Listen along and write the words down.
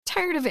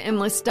Tired of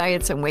endless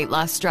diets and weight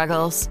loss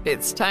struggles?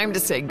 It's time to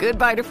say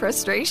goodbye to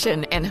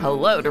frustration and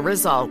hello to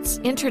results.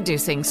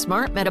 Introducing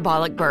Smart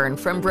Metabolic Burn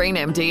from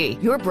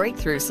BrainMD, your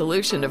breakthrough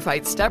solution to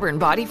fight stubborn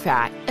body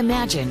fat.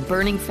 Imagine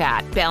burning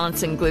fat,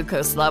 balancing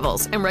glucose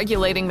levels, and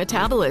regulating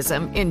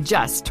metabolism in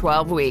just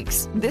 12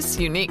 weeks. This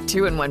unique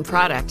 2-in-1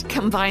 product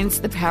combines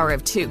the power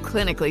of 2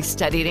 clinically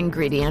studied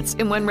ingredients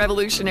in one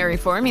revolutionary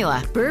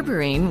formula.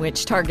 Berberine,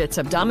 which targets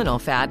abdominal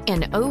fat,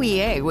 and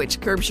OEA,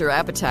 which curbs your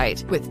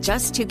appetite. With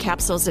just 2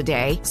 capsules a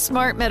day,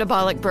 Smart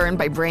Metabolic Burn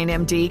by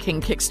BrainMD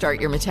can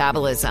kickstart your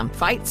metabolism,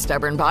 fight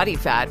stubborn body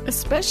fat,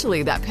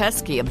 especially that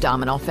pesky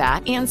abdominal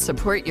fat, and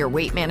support your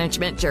weight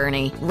management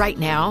journey. Right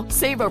now,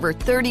 save over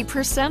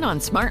 30% on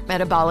Smart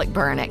Metabolic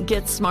Burn at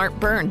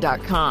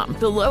GetSmartBurn.com.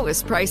 The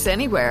lowest price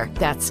anywhere.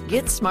 That's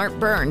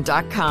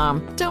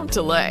GetSmartBurn.com. Don't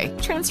delay.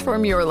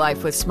 Transform your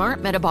life with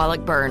Smart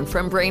Metabolic Burn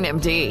from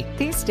BrainMD.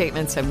 These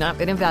statements have not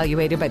been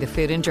evaluated by the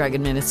Food and Drug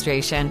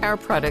Administration. Our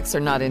products are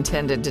not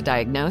intended to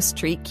diagnose,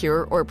 treat,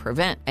 cure, or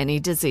prevent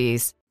any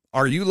disease.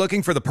 Are you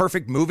looking for the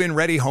perfect move-in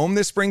ready home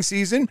this spring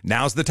season?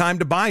 Now's the time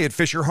to buy at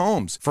Fisher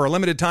Homes. For a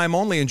limited time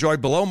only, enjoy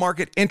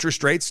below-market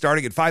interest rates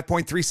starting at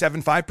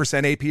 5.375%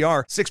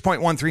 APR,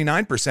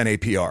 6.139%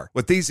 APR.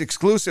 With these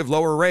exclusive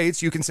lower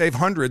rates, you can save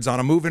hundreds on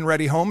a move-in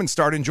ready home and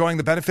start enjoying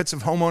the benefits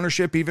of home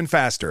ownership even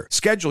faster.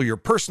 Schedule your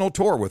personal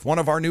tour with one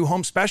of our new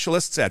home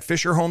specialists at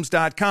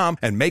FisherHomes.com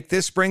and make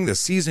this spring the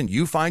season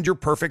you find your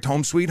perfect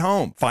home sweet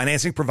home.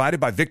 Financing provided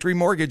by Victory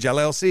Mortgage,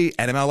 LLC,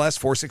 NMLS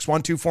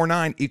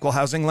 461249, Equal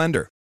Housing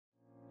Lender.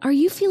 Are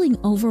you feeling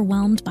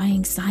overwhelmed by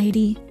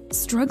anxiety,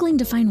 struggling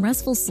to find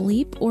restful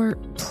sleep, or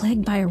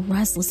plagued by a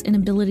restless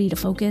inability to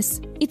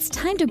focus? It's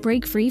time to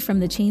break free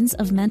from the chains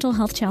of mental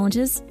health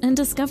challenges and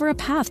discover a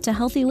path to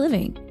healthy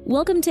living.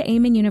 Welcome to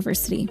Amen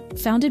University,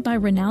 founded by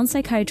renowned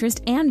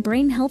psychiatrist and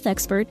brain health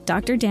expert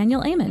Dr.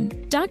 Daniel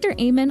Amen. Dr.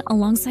 Amen,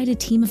 alongside a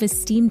team of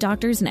esteemed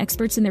doctors and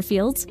experts in their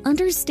fields,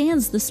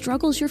 understands the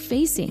struggles you're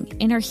facing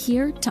and are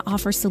here to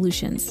offer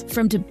solutions.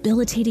 From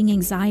debilitating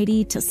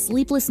anxiety to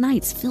sleepless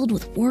nights filled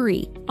with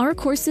worry, our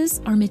courses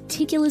are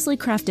meticulously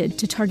crafted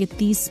to target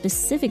these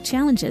specific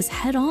challenges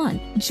head-on.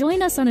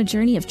 Join us on a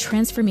journey of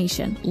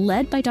transformation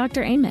led by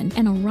Dr. Amen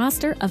and a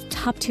roster of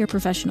top-tier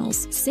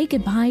professionals. Say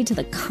goodbye to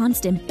the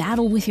constant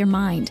battle with your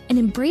mind and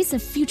embrace a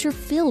future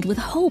filled with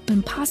hope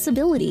and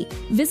possibility.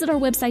 Visit our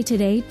website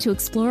today to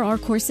explore our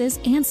courses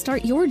and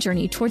start your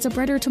journey towards a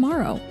brighter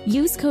tomorrow.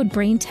 Use code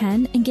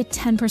BRAIN10 and get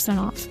 10%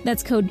 off.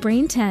 That's code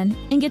BRAIN10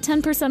 and get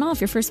 10%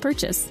 off your first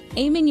purchase.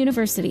 Amen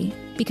University,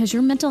 because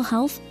your mental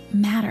health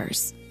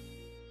matters.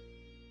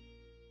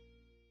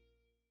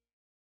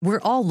 We're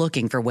all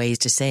looking for ways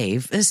to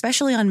save,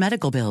 especially on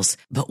medical bills.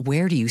 But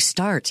where do you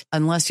start?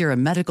 Unless you're a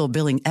medical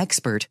billing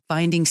expert,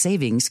 finding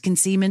savings can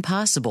seem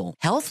impossible.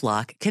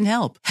 HealthLock can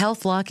help.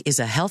 HealthLock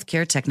is a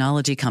healthcare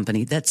technology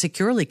company that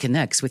securely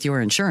connects with your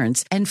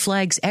insurance and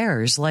flags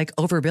errors like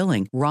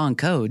overbilling, wrong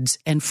codes,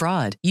 and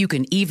fraud. You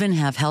can even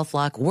have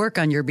HealthLock work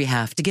on your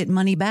behalf to get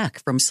money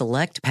back from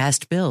select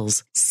past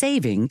bills.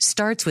 Saving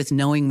starts with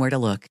knowing where to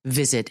look.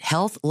 Visit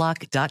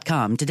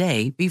healthlock.com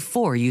today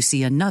before you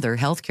see another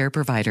healthcare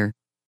provider.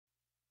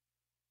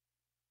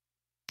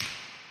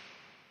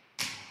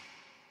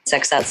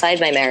 Sex outside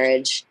my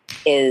marriage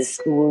is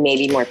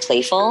maybe more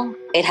playful.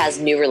 It has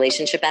new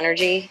relationship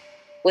energy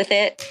with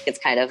it. It's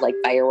kind of like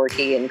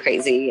fireworky and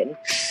crazy and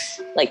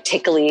like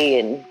tickly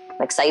and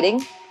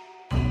exciting.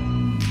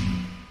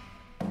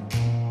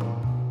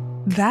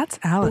 That's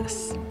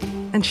Alice,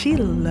 and she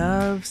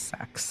loves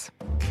sex.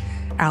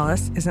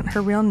 Alice isn't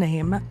her real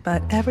name,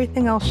 but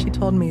everything else she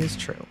told me is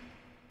true.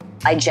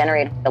 I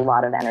generate a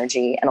lot of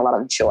energy and a lot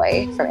of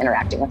joy from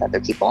interacting with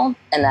other people,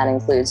 and that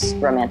includes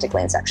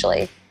romantically and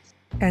sexually.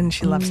 And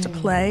she loves to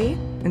play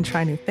and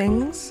try new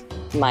things.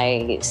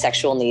 My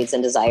sexual needs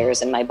and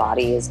desires in my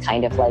body is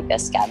kind of like a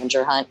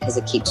scavenger hunt because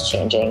it keeps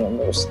changing and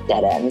there's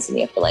dead ends and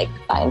you have to like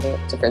find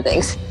different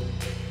things.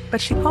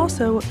 But she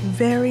also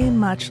very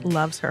much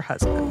loves her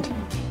husband.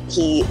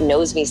 He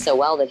knows me so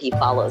well that he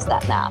follows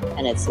that map,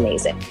 and it's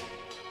amazing.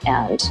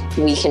 And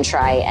we can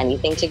try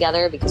anything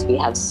together because we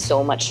have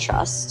so much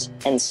trust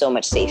and so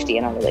much safety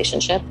in our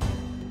relationship.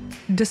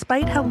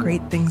 Despite how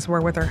great things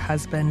were with her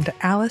husband,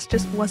 Alice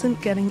just wasn't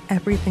getting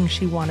everything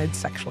she wanted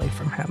sexually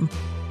from him.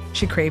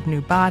 She craved new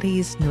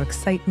bodies, new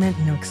excitement,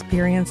 new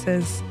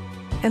experiences.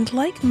 And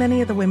like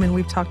many of the women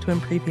we've talked to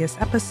in previous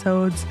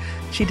episodes,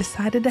 she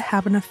decided to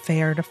have an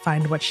affair to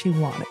find what she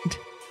wanted.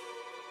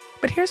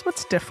 But here's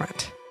what's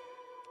different.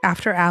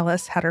 After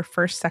Alice had her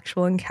first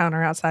sexual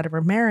encounter outside of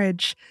her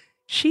marriage,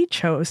 she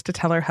chose to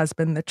tell her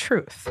husband the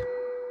truth.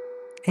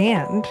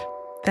 And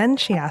then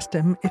she asked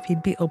him if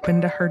he'd be open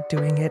to her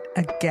doing it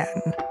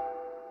again.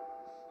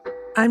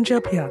 I'm Jo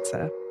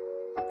Piazza,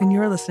 and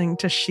you're listening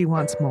to She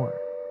Wants More,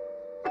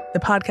 the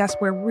podcast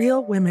where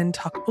real women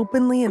talk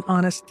openly and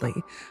honestly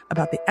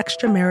about the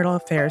extramarital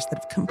affairs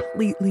that have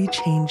completely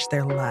changed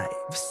their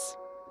lives.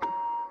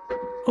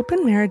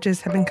 Open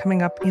marriages have been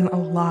coming up in a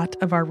lot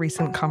of our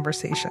recent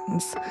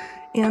conversations,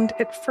 and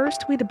at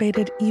first we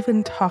debated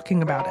even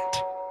talking about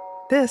it.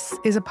 This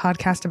is a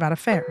podcast about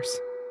affairs.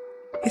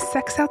 Is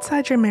sex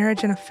outside your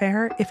marriage an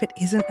affair if it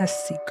isn't a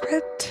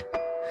secret?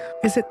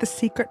 Is it the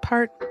secret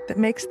part that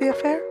makes the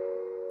affair?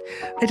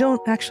 I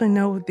don't actually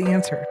know the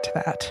answer to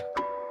that.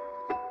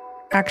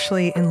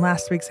 Actually, in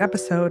last week's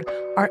episode,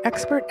 our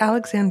expert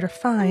Alexandra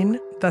Fine,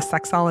 the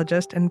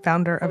sexologist and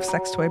founder of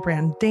sex toy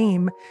brand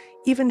Dame,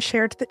 even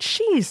shared that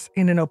she's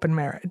in an open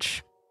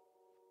marriage.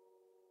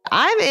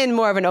 I'm in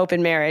more of an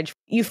open marriage.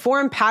 You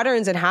form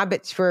patterns and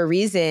habits for a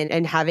reason,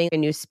 and having a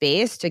new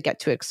space to get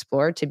to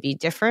explore, to be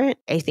different,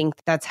 I think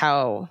that's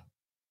how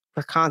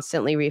we're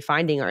constantly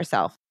refining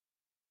ourselves.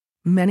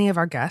 Many of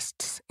our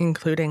guests,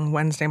 including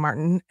Wednesday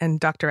Martin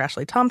and Dr.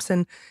 Ashley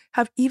Thompson,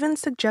 have even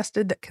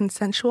suggested that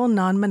consensual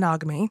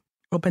non-monogamy,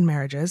 open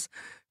marriages,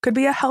 could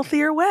be a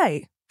healthier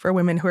way for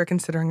women who are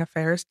considering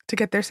affairs to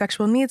get their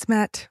sexual needs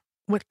met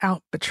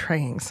without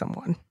betraying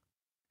someone.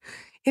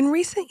 In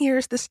recent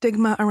years, the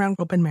stigma around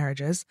open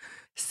marriages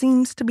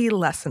seems to be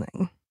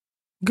lessening.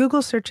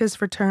 Google searches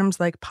for terms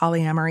like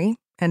polyamory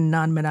and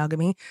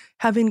non-monogamy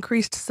have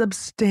increased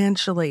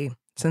substantially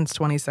since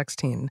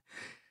 2016.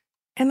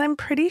 And I'm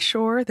pretty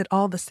sure that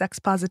all the sex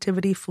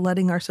positivity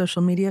flooding our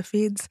social media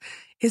feeds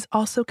is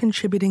also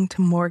contributing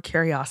to more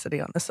curiosity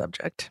on the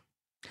subject.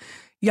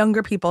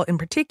 Younger people in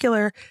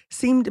particular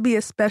seem to be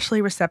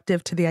especially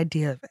receptive to the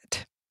idea of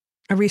it.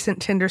 A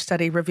recent Tinder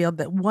study revealed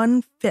that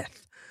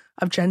 1/5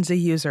 of Gen Z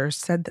users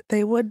said that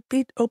they would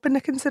be open to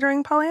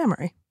considering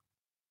polyamory.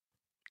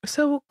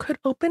 So could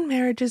open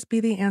marriages be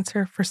the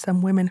answer for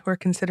some women who are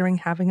considering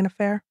having an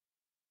affair?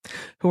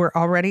 Who are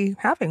already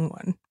having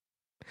one?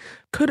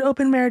 Could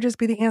open marriages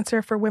be the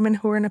answer for women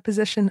who are in a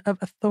position of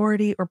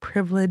authority or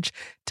privilege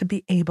to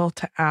be able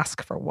to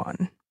ask for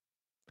one?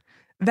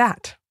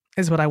 That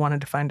is what I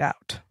wanted to find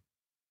out.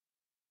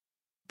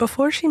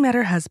 Before she met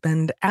her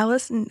husband,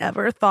 Alice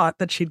never thought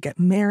that she'd get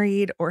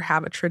married or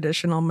have a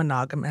traditional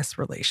monogamous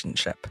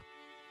relationship.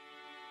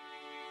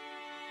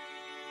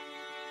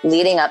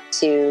 Leading up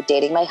to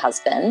dating my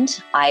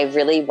husband, I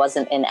really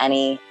wasn't in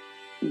any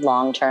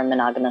long-term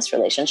monogamous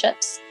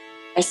relationships.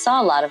 I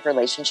saw a lot of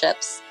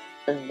relationships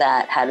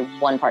that had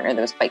one partner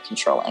that was quite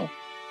controlling.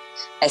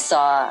 I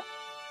saw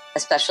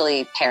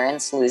especially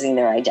parents losing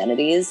their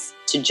identities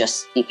to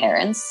just be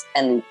parents.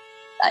 And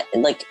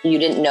like, you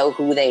didn't know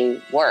who they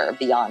were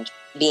beyond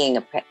being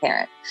a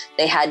parent.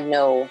 They had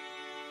no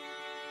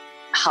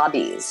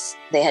hobbies.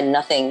 They had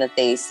nothing that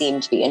they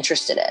seemed to be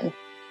interested in.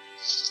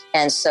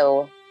 And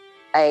so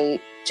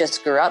I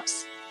just grew up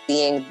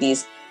seeing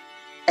these,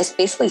 I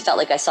basically felt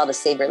like I saw the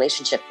same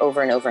relationship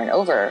over and over and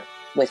over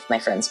with my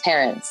friends'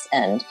 parents,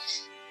 and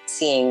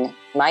seeing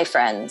my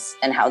friends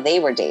and how they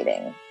were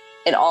dating.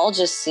 It all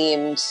just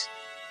seemed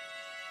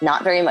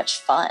not very much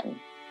fun.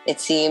 It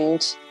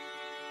seemed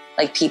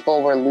like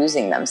people were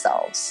losing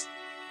themselves.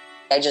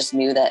 I just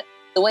knew that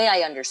the way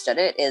I understood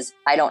it is,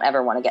 I don't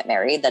ever want to get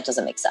married. That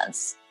doesn't make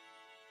sense.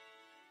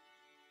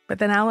 But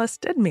then Alice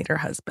did meet her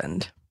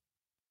husband.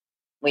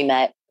 We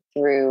met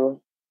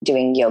through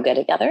doing yoga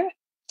together.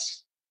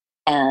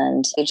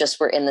 And we just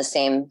were in the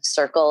same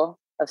circle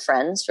of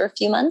friends for a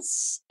few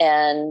months.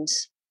 And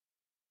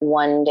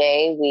one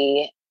day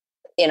we,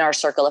 in our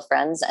circle of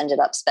friends, ended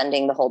up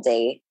spending the whole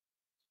day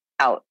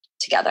out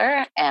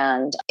together.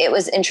 And it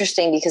was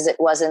interesting because it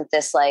wasn't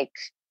this like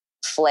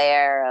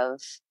flare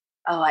of,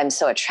 oh, I'm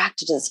so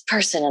attracted to this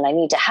person and I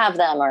need to have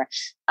them, or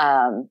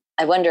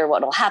I wonder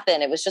what will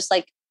happen. It was just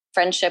like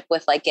friendship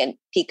with like a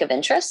peak of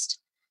interest.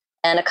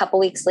 And a couple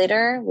weeks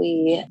later,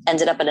 we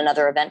ended up at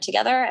another event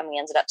together, and we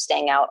ended up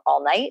staying out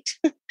all night.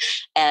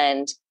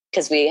 And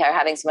because we are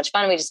having so much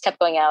fun, we just kept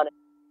going out.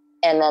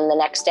 And then the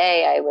next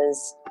day I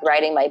was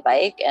riding my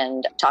bike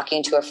and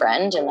talking to a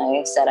friend, and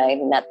I said, I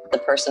met the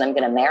person I'm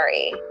going to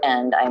marry,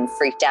 and I'm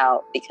freaked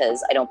out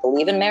because I don't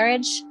believe in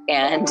marriage,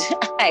 and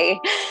I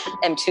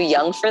am too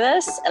young for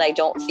this, and I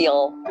don't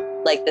feel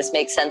like this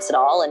makes sense at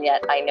all. And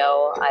yet I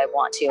know I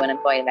want to, and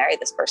I'm going to marry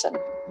this person.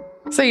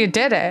 So you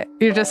did it.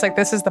 You're just like,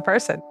 this is the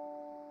person.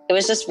 It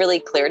was just really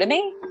clear to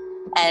me.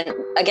 And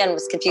again, it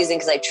was confusing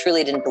because I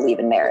truly didn't believe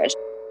in marriage.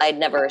 I'd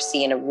never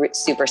seen a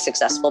super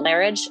successful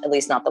marriage, at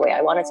least not the way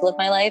I wanted to live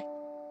my life.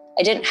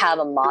 I didn't have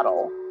a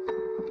model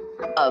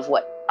of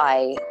what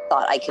I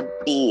thought I could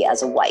be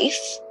as a wife.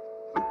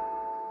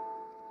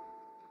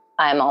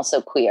 I'm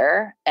also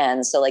queer.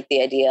 And so like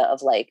the idea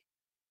of like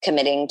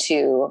committing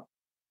to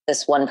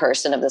this one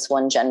person of this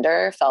one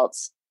gender felt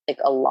like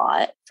a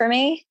lot for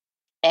me.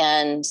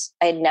 And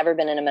I had never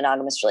been in a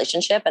monogamous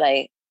relationship, and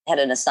I had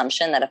an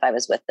assumption that if I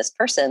was with this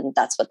person,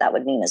 that's what that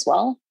would mean as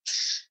well.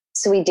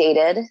 So we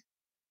dated.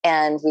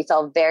 And we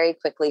fell very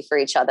quickly for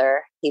each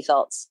other. He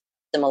felt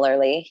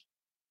similarly.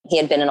 He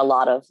had been in a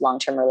lot of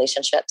long-term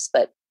relationships,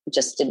 but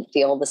just didn't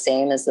feel the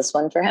same as this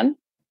one for him.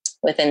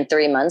 Within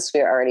 3 months,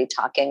 we were already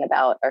talking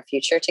about our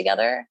future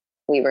together.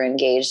 We were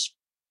engaged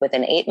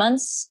within 8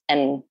 months,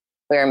 and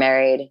we were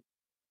married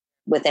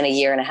within 1.5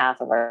 years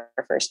of our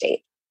first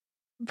date.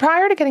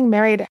 Prior to getting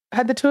married,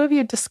 had the two of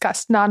you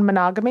discussed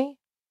non-monogamy?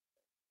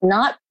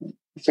 Not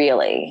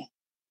really.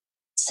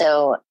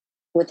 So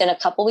within a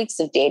couple weeks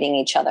of dating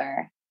each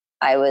other,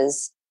 I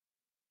was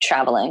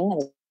traveling, I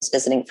was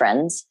visiting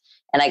friends,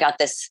 And I got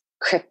this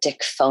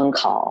cryptic phone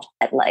call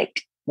at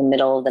like the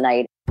middle of the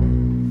night.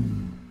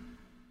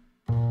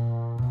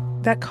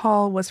 That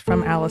call was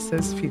from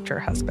Alice's future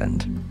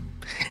husband.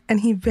 And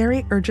he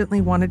very urgently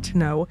wanted to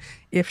know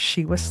if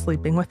she was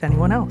sleeping with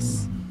anyone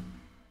else.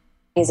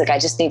 He's like, I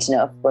just need to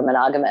know if we're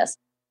monogamous.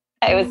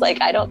 I was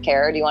like, I don't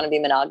care. Do you want to be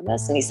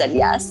monogamous? And he said,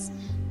 yes.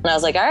 And I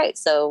was like, all right,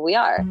 so we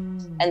are.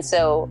 And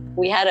so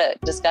we had a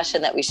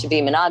discussion that we should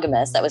be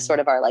monogamous. That was sort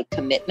of our like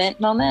commitment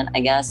moment,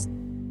 I guess.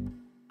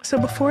 So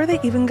before they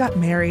even got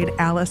married,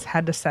 Alice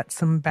had to set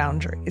some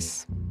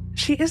boundaries.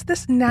 She is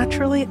this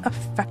naturally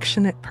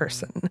affectionate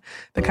person,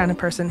 the kind of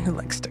person who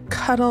likes to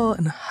cuddle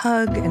and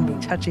hug and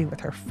be touchy with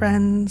her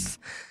friends.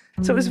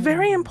 So it was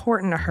very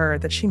important to her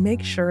that she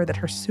make sure that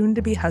her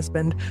soon-to-be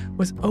husband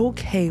was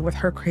okay with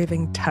her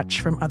craving touch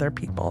from other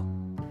people.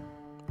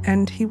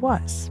 And he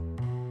was.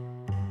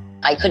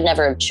 I could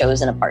never have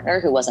chosen a partner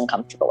who wasn't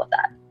comfortable with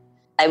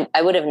that.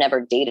 I would have never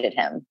dated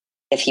him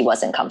if he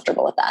wasn't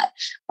comfortable with that.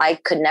 I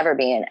could never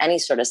be in any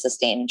sort of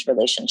sustained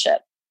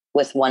relationship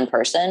with one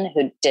person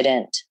who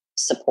didn't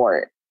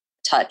support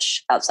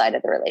touch outside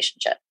of the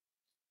relationship.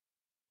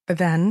 But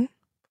then,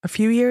 a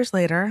few years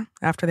later,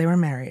 after they were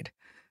married,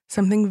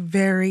 something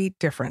very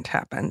different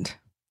happened.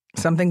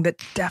 Something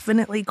that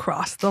definitely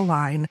crossed the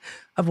line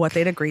of what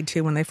they'd agreed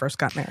to when they first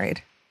got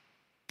married.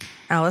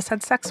 Alice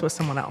had sex with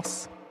someone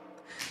else.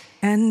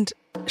 And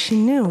she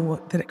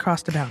knew that it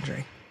crossed a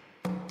boundary.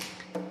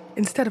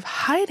 Instead of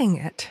hiding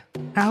it,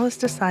 Alice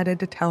decided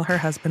to tell her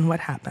husband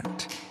what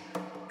happened.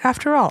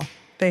 After all,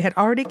 they had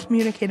already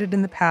communicated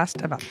in the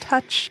past about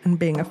touch and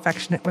being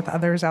affectionate with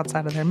others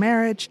outside of their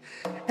marriage,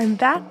 and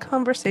that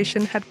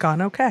conversation had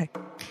gone okay.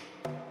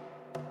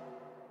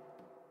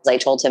 I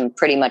told him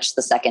pretty much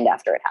the second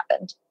after it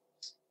happened,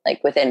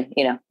 like within,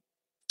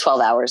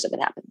 12 hours of it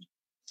happening.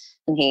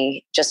 And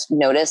he just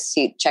noticed,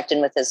 he checked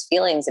in with his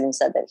feelings, and he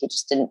said that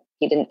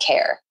he didn't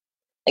care.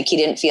 Like, he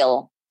didn't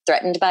feel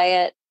threatened by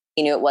it.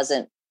 He knew it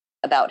wasn't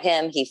about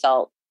him. He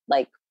felt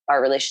like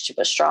our relationship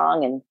was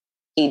strong, and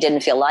he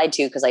didn't feel lied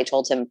to because I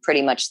told him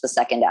pretty much the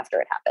second after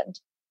it happened.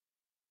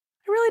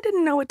 I really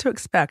didn't know what to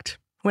expect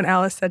when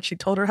Alice said she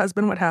told her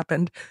husband what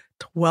happened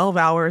 12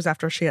 hours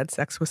after she had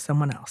sex with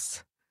someone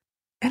else.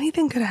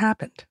 Anything could have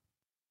happened.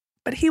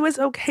 But he was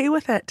okay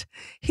with it.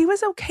 He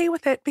was okay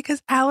with it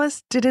because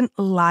Alice didn't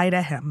lie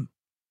to him.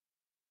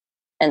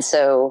 And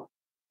so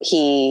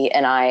he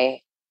and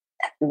I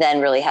then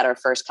really had our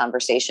first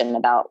conversation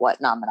about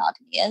what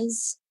non-monogamy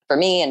is for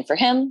me and for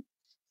him.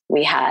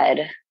 We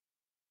had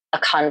a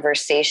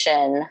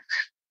conversation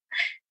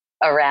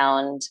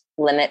around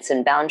limits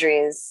and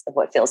boundaries of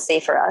what feels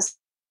safe for us.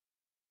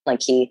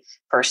 Like, he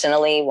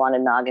personally wanted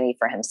monogamy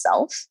for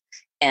himself,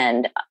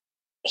 and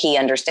he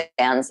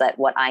understands that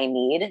what I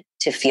need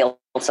to feel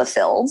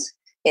fulfilled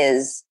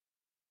is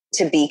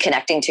to be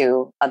connecting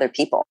to other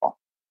people.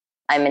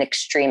 I'm an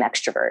extreme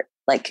extrovert.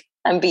 Like,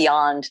 I'm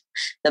beyond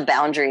the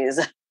boundaries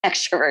of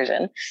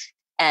extroversion.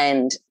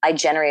 And I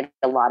generate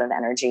a lot of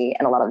energy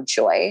and a lot of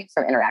joy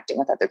from interacting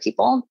with other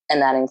people.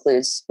 And that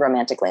includes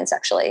romantically and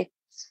sexually.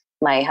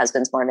 My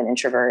husband's more of an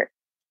introvert.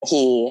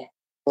 He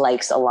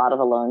likes a lot of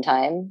alone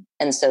time.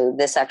 And so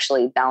this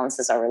actually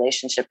balances our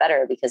relationship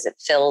better because it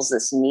fills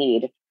this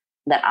need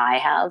that I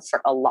have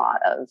for a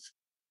lot of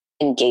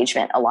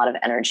engagement, a lot of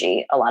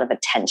energy, a lot of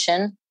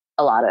attention,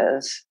 a lot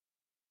of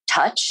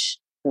touch.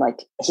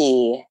 Like,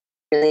 he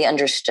really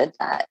understood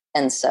that.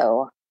 And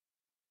so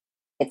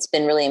it's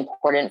been really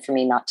important for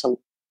me not to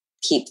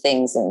keep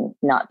things and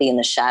not be in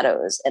the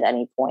shadows at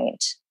any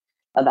point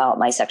about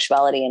my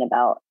sexuality and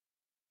about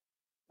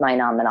my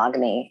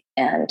non-monogamy.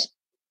 And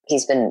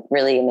he's been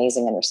really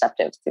amazing and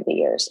receptive through the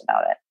years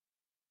about it.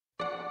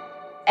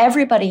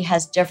 Everybody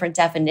has different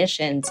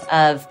definitions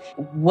of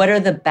what are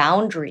the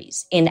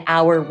boundaries in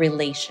our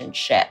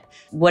relationship.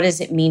 What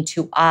does it mean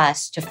to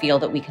us to feel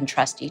that we can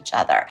trust each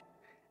other?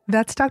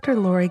 That's Dr.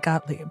 Lori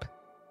Gottlieb,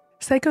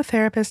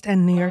 psychotherapist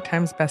and New York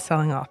Times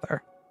bestselling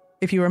author.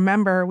 If you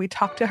remember, we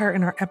talked to her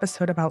in our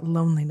episode about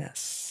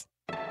loneliness.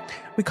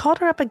 We called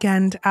her up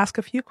again to ask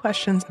a few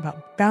questions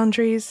about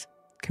boundaries,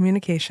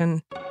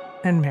 communication,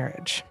 and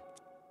marriage.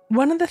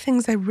 One of the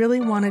things I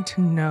really wanted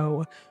to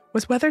know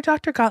was whether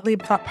Dr.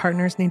 Gottlieb thought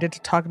partners needed to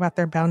talk about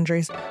their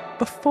boundaries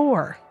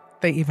before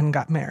they even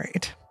got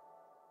married.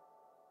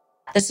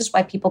 This is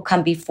why people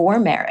come before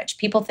marriage.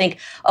 People think,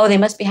 oh, they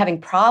must be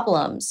having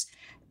problems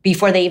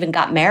before they even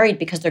got married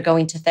because they're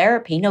going to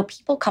therapy. No,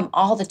 people come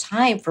all the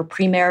time for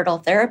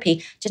premarital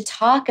therapy to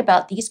talk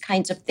about these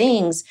kinds of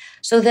things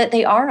so that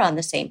they are on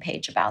the same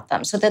page about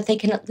them, so that they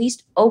can at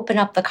least open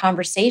up the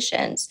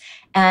conversations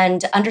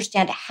and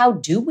understand, how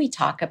do we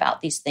talk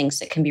about these things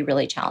that can be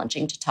really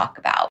challenging to talk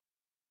about?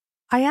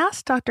 I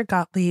asked Dr.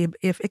 Gottlieb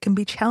if it can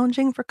be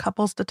challenging for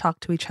couples to talk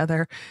to each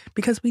other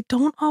because we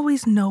don't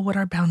always know what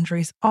our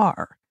boundaries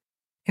are.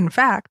 In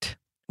fact,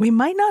 we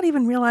might not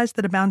even realize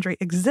that a boundary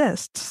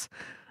exists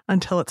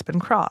until it's been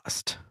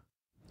crossed.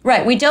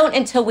 Right. We don't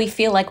until we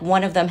feel like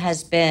one of them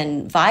has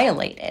been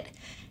violated.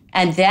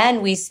 And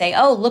then we say,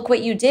 oh, look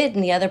what you did.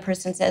 And the other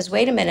person says,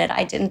 wait a minute,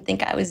 I didn't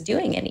think I was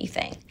doing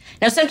anything.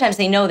 Now, sometimes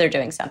they know they're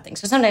doing something.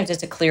 So sometimes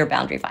it's a clear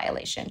boundary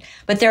violation.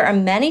 But there are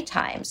many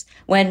times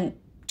when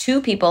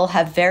two people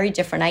have very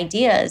different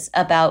ideas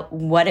about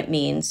what it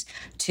means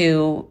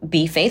to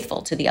be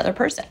faithful to the other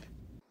person.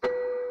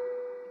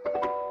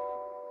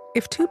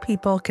 If two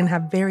people can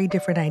have very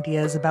different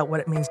ideas about what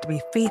it means to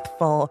be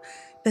faithful,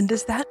 then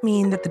does that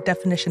mean that the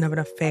definition of an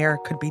affair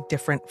could be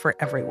different for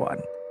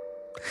everyone?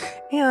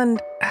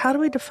 And how do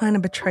we define a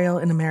betrayal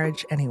in a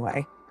marriage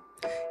anyway?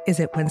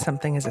 Is it when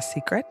something is a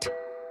secret?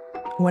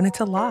 When it's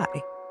a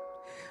lie?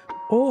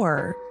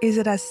 Or is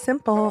it as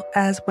simple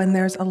as when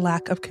there's a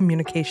lack of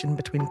communication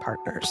between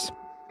partners?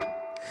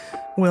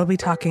 We'll be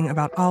talking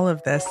about all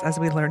of this as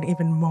we learn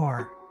even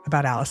more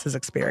about Alice's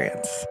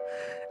experience,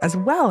 as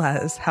well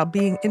as how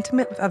being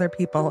intimate with other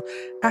people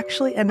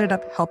actually ended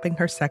up helping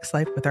her sex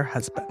life with her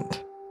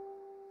husband.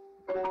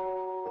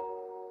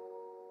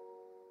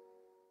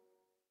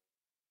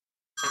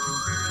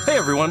 Hey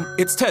everyone,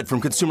 it's Ted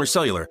from Consumer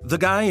Cellular, the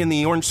guy in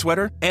the orange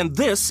sweater, and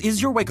this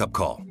is your wake-up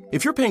call.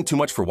 If you're paying too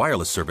much for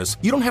wireless service,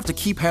 you don't have to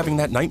keep having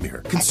that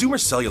nightmare. Consumer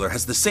Cellular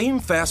has the same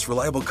fast,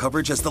 reliable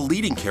coverage as the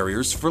leading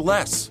carriers for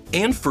less.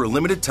 And for a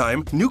limited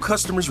time, new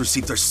customers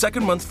receive their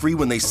second month free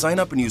when they sign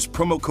up and use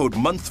promo code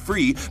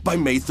MONTHFREE by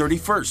May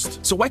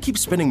 31st. So why keep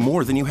spending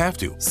more than you have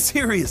to?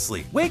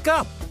 Seriously, wake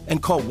up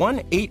and call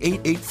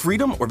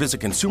 1-888-FREEDOM or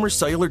visit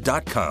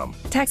consumercellular.com.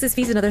 Taxes,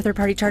 fees, and other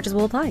third-party charges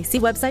will apply. See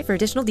website for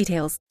additional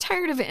details.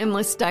 Tired of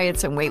endless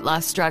diets and weight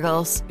loss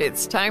struggles?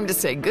 It's time to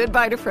say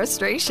goodbye to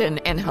frustration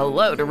and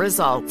hello to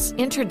results.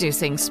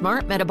 Introducing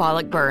Smart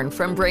Metabolic Burn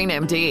from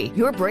BrainMD,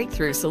 your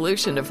breakthrough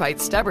solution to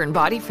fight stubborn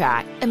body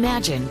fat.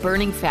 Imagine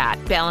burning fat,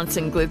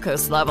 balancing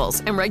glucose levels,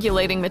 and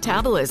regulating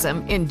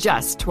metabolism in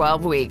just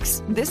 12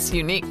 weeks. This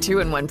unique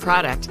 2-in-1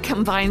 product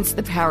combines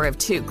the power of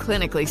 2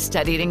 clinically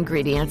studied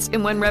ingredients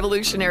in one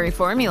revolutionary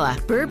formula.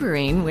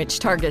 Berberine, which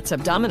targets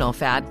abdominal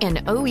fat, and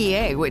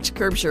OEA, which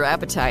curbs your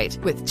appetite.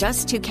 With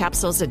just 2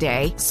 capsules a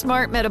day,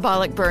 Smart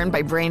Metabolic Burn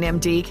by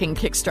BrainMD can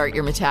kickstart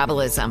your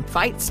metabolism,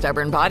 fight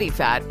stubborn body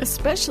fat,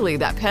 especially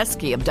that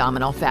pesky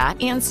abdominal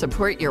fat, and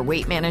support your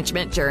weight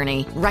management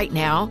journey. Right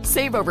now,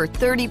 save over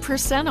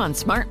 30% on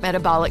Smart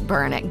Metabolic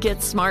Burn at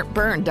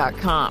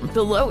GetSmartBurn.com.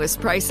 The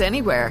lowest price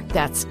anywhere.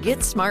 That's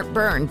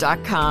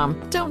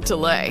GetSmartBurn.com. Don't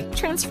delay.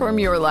 Transform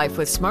your life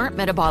with Smart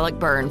Metabolic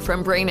Burn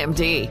from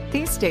BrainMD.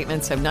 These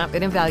statements have not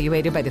been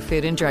evaluated by the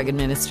Food and Drug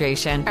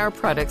Administration. Our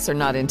products are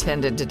not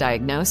intended to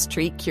diagnose,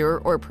 treat, cure,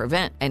 or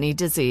prevent any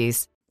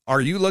disease. Are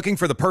you looking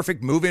for the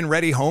perfect move-in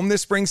ready home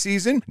this spring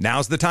season?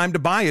 Now's the time to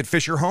buy at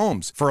Fisher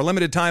Homes. For a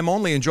limited time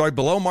only, enjoy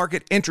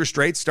below-market interest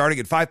rates starting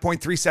at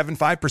 5.375%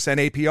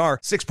 APR,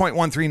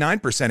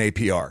 6.139%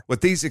 APR.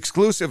 With these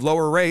exclusive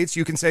lower rates,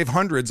 you can save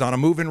hundreds on a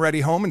move-in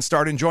ready home and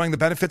start enjoying the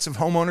benefits of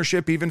home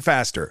ownership even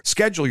faster.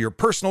 Schedule your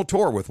personal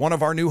tour with one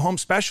of our new home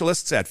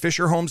specialists at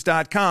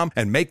FisherHomes.com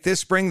and make this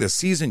spring the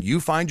season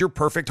you find your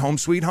perfect home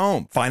sweet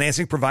home.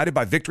 Financing provided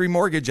by Victory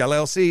Mortgage,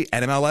 LLC,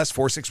 NMLS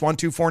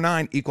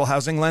 461249, Equal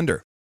Housing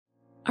Lender.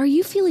 Are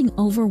you feeling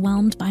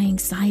overwhelmed by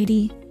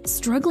anxiety,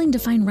 struggling to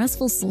find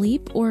restful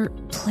sleep, or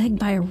plagued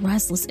by a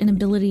restless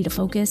inability to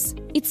focus?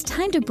 It's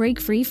time to break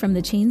free from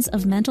the chains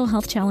of mental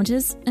health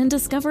challenges and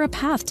discover a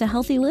path to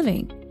healthy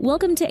living.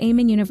 Welcome to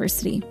Amen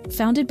University,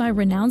 founded by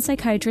renowned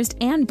psychiatrist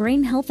and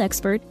brain health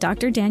expert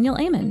Dr. Daniel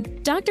Amen.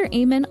 Dr.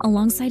 Amen,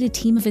 alongside a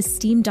team of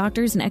esteemed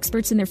doctors and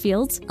experts in their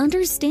fields,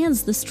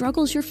 understands the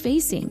struggles you're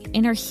facing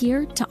and are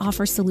here to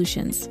offer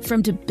solutions.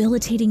 From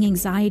debilitating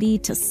anxiety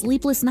to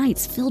sleepless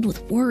nights filled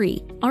with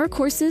worry, our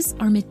courses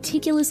are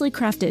meticulously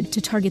crafted to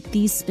target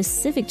these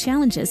specific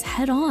challenges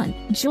head-on.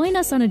 Join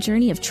us on a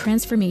journey of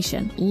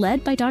transformation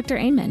led by Dr.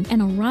 Amen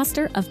and a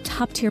roster of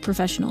top-tier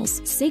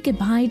professionals. Say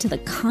goodbye to the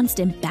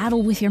constant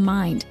battle with your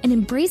mind and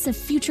embrace a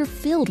future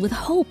filled with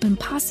hope and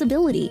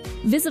possibility.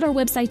 Visit our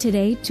website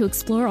today to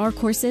explore our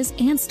courses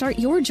and start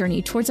your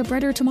journey towards a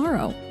brighter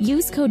tomorrow.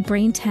 Use code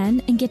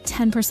BRAIN10 and get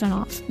 10%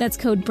 off. That's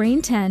code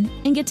BRAIN10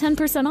 and get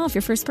 10% off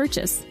your first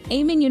purchase.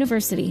 Amen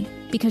University,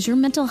 because your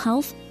mental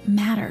health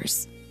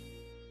matters.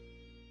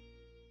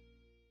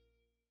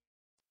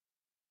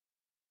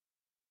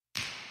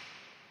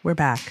 We're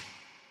back.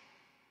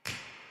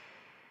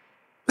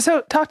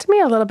 So talk to me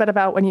a little bit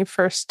about when you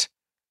first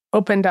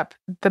opened up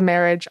the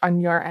marriage on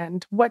your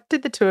end. What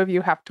did the two of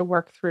you have to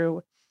work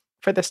through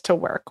for this to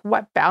work?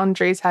 What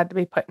boundaries had to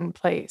be put in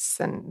place,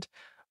 and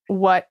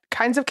what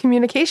kinds of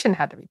communication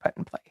had to be put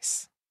in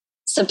place?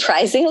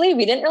 Surprisingly,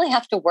 we didn't really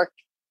have to work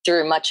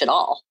through much at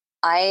all.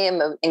 I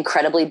am an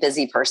incredibly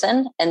busy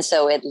person, and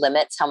so it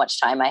limits how much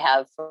time I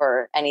have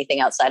for anything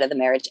outside of the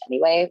marriage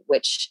anyway,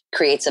 which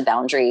creates a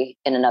boundary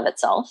in and of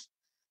itself.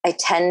 I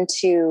tend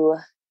to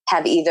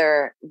have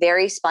either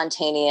very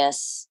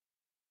spontaneous,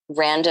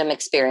 random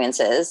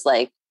experiences,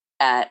 like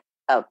at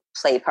a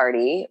play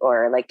party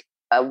or like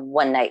a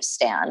one-night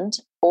stand,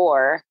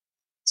 or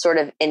sort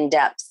of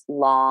in-depth,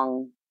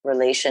 long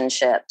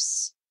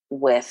relationships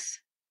with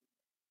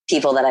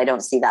people that I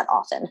don't see that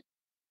often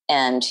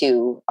and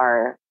who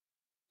are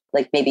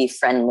like maybe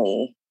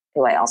friendly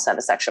who I also have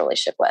a sexual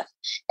relationship with.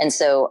 And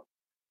so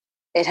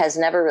it has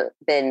never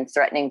been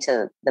threatening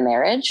to the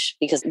marriage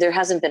because there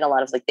hasn't been a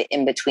lot of like the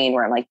in between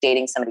where I'm like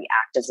dating somebody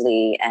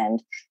actively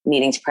and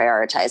needing to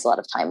prioritize a lot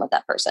of time with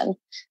that person.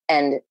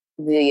 And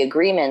the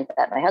agreement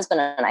that my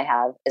husband and I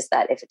have is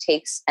that if it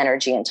takes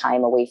energy and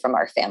time away from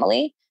our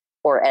family,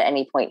 or at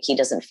any point he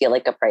doesn't feel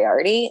like a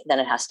priority, then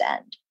it has to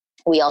end.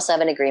 We also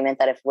have an agreement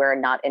that if we're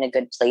not in a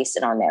good place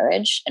in our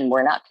marriage and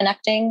we're not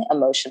connecting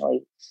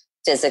emotionally,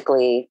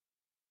 physically,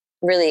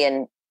 really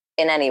in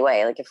any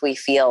way, like if we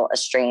feel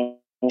estranged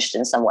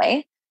in some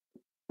way,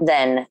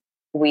 then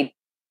we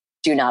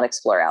do not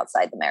explore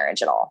outside the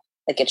marriage at all.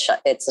 Like it's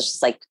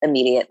just like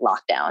immediate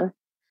lockdown.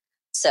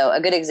 So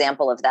a good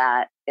example of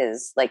that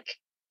is like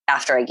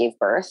after I gave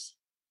birth,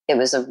 it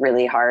was a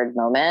really hard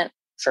moment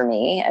for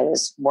me. I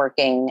was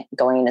working,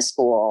 going to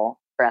school,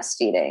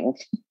 breastfeeding,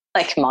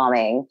 like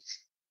momming.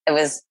 It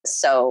was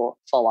so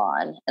full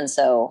on. And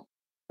so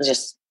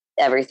just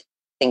everything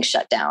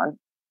shut down,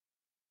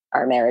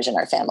 our marriage and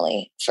our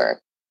family, for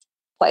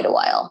quite a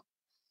while.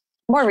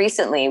 More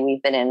recently,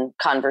 we've been in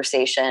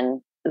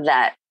conversation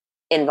that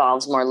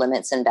involves more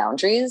limits and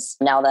boundaries.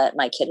 Now that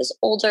my kid is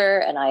older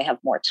and I have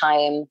more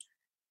time,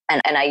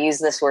 and I use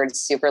this word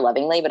super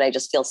lovingly, but I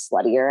just feel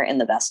sluttier in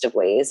the best of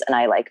ways. And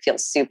I like feel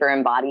super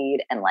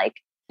embodied and like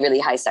really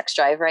high sex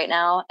drive right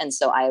now. And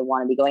so I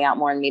want to be going out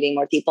more and meeting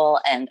more people.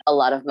 And a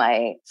lot of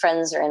my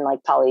friends are in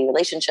like poly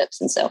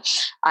relationships. And so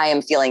I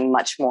am feeling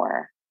much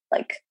more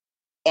like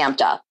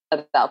amped up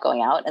about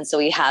going out. And so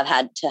we have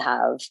had to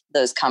have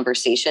those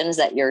conversations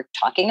that you're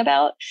talking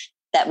about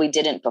that we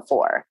didn't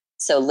before.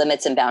 So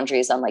limits and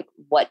boundaries on like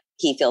what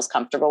he feels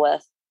comfortable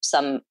with.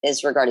 Some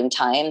is regarding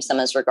time, some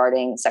is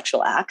regarding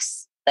sexual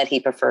acts that he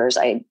prefers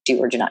I do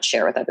or do not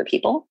share with other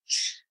people.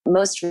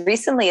 Most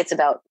recently, it's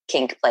about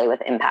kink play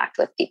with impact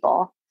with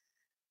people.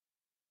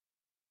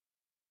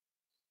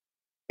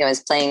 I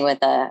was playing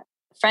with a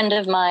friend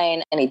of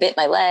mine and he bit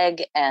my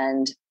leg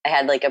and I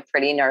had like a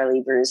pretty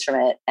gnarly bruise from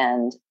it.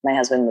 And my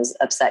husband was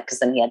upset because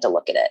then he had to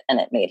look at it and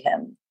it made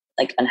him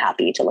like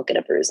unhappy to look at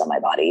a bruise on my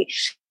body.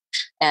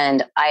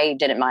 And I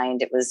didn't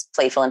mind. It was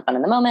playful and fun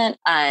in the moment.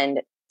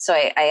 And so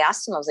I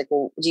asked him, I was like,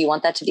 well, do you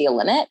want that to be a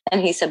limit?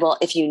 And he said, well,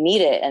 if you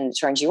need it and it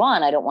turns you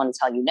on, I don't want to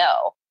tell you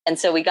no. And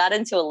so we got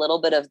into a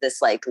little bit of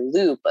this like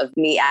loop of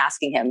me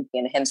asking him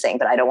and him saying,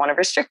 but I don't want to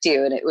restrict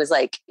you. And it was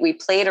like, we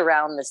played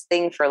around this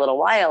thing for a little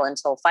while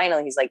until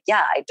finally he's like,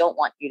 yeah, I don't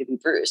want you to be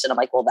bruised. And I'm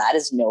like, well, that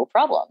is no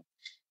problem.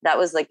 That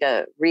was like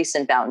a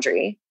recent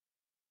boundary.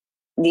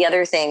 The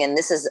other thing, and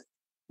this has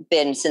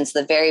been since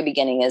the very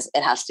beginning, is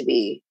it has to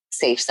be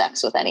safe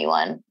sex with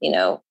anyone, you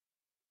know,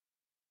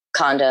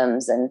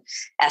 condoms and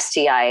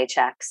STI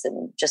checks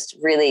and just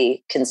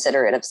really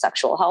considerate of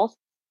sexual health.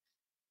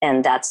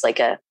 And that's like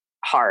a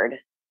hard,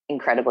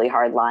 incredibly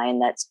hard line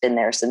that's been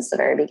there since the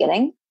very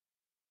beginning.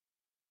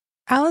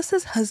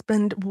 Alice's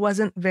husband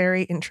wasn't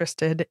very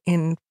interested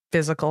in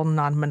physical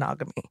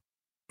non-monogamy.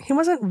 He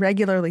wasn't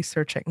regularly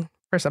searching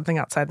for something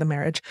outside the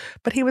marriage,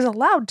 but he was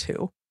allowed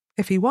to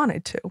if he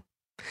wanted to.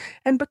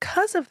 And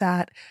because of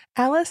that,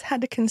 Alice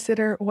had to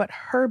consider what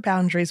her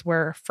boundaries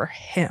were for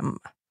him.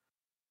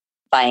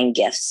 Buying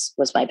gifts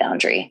was my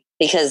boundary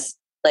because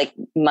like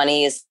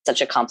money is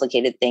such a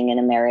complicated thing in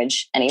a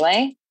marriage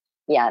anyway.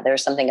 Yeah,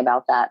 there's something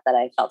about that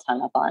I felt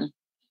hung up on.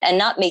 And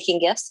not making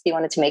gifts. If you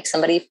wanted to make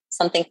somebody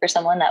something for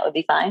someone, that would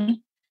be fine.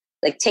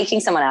 Like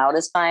taking someone out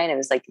is fine. It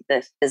was like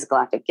the physical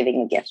act of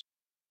giving a gift.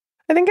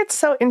 I think it's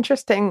so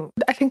interesting.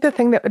 I think the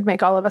thing that would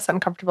make all of us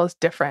uncomfortable is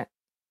different.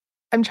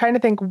 I'm trying to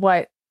think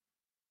what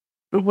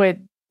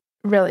would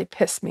really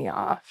piss me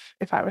off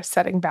if I was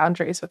setting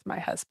boundaries with my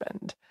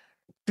husband.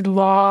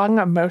 Long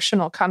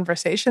emotional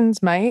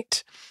conversations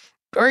might,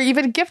 or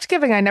even gift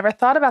giving. I never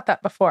thought about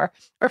that before.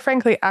 Or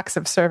frankly, acts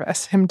of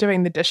service, him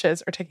doing the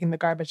dishes or taking the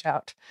garbage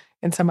out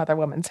in some other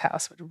woman's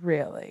house would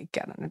really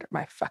get under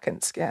my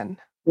fucking skin.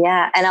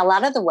 Yeah. And a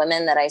lot of the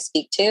women that I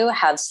speak to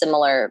have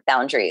similar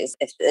boundaries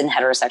in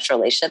heterosexual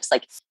relationships.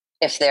 Like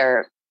if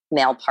their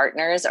male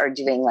partners are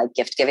doing like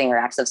gift giving or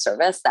acts of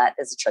service, that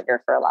is a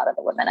trigger for a lot of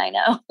the women I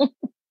know.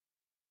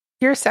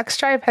 Your sex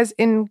drive has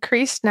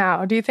increased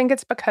now. Do you think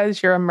it's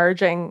because you're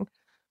emerging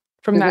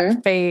from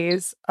that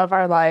phase of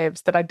our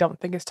lives that I don't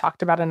think is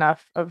talked about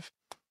enough, of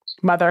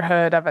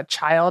motherhood, of a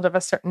child of a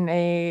certain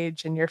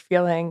age, and you're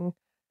feeling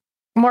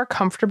more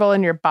comfortable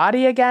in your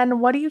body again?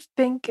 What do you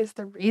think is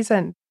the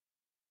reason?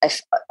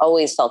 I've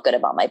always felt good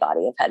about my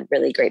body. I've had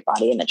really great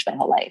body image my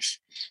whole life.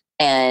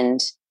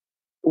 And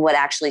what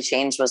actually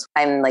changed was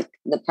I'm like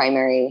the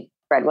primary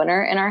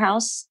breadwinner in our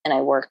house and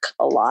I work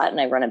a lot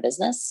and I run a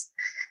business.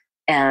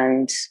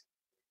 And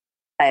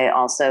I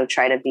also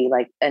try to be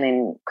like an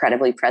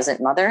incredibly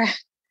present mother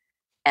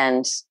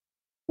and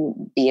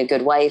be a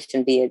good wife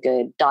and be a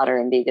good daughter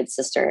and be a good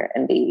sister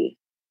and be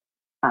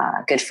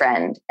a good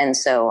friend. And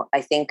so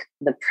I think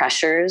the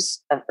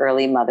pressures of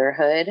early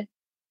motherhood,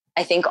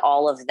 I think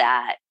all of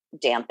that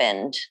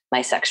dampened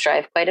my sex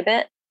drive quite a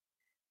bit.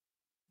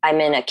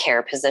 I'm in a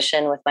care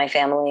position with my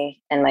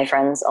family and my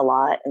friends a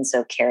lot. And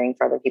so caring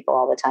for other people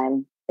all the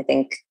time, I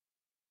think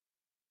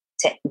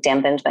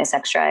dampened my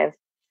sex drive.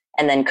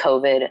 And then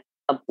COVID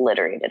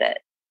obliterated it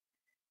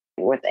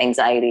with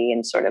anxiety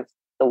and sort of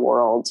the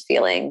world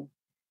feeling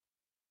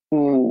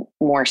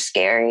more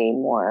scary,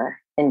 more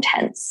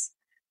intense.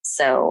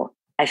 So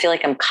I feel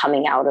like I'm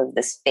coming out of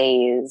this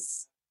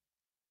phase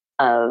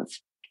of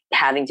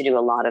having to do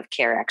a lot of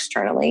care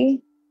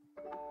externally,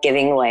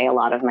 giving away a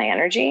lot of my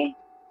energy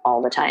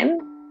all the time.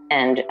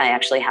 And I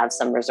actually have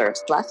some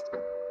reserves left.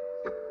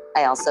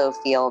 I also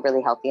feel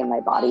really healthy in my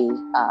body.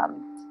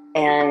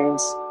 And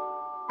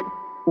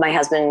my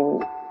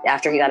husband,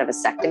 after he got a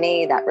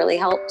vasectomy, that really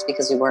helped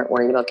because we weren't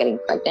worried about getting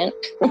pregnant.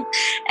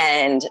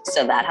 And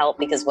so that helped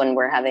because when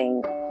we're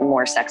having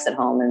more sex at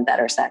home and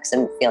better sex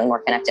and feeling more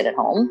connected at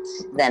home,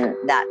 then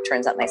that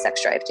turns up my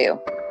sex drive too.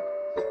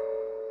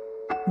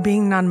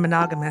 Being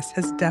non-monogamous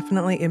has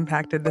definitely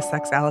impacted the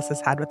sex Alice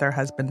has had with her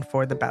husband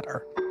for the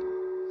better.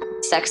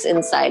 Sex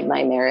inside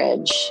my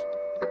marriage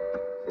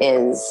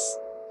is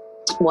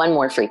one,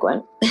 more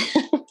frequent,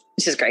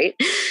 which is great.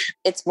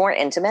 It's more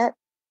intimate.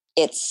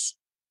 It's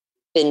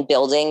been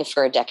building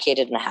for a decade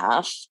and a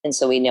half. And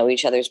so we know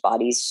each other's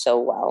bodies so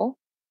well.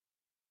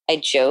 I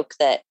joke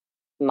that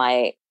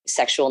my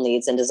sexual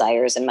needs and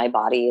desires in my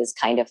body is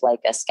kind of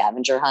like a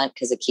scavenger hunt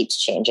because it keeps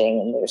changing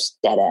and there's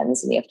dead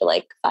ends and you have to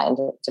like find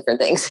different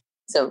things.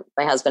 So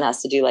my husband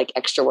has to do like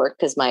extra work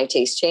because my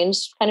taste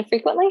changed kind of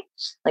frequently,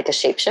 like a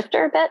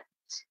shapeshifter a bit.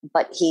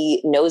 But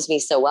he knows me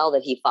so well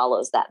that he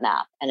follows that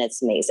map and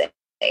it's amazing.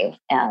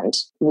 And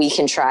we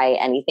can try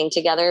anything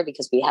together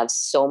because we have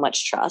so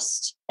much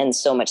trust and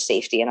so much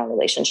safety in our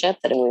relationship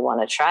that if we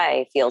want to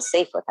try, feel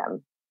safe with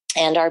him.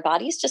 And our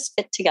bodies just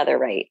fit together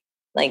right.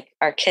 Like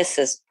our kiss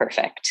is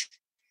perfect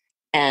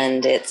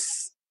and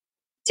it's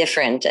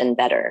different and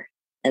better.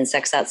 And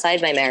sex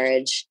outside my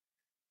marriage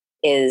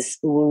is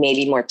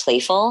maybe more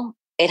playful.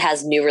 It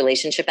has new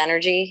relationship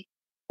energy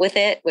with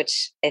it,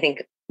 which I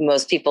think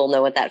most people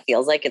know what that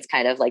feels like. It's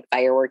kind of like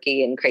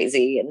fireworky and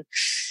crazy and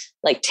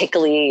like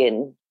tickly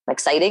and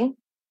exciting.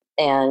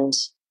 And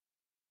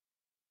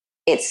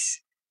it's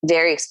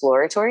very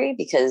exploratory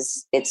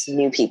because it's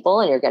new people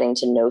and you're getting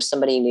to know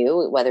somebody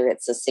new, whether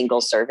it's a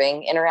single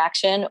serving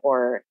interaction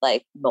or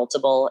like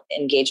multiple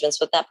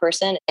engagements with that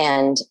person.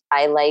 And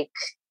I like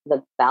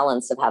the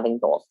balance of having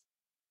both.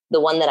 The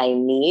one that I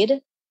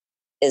need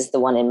is the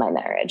one in my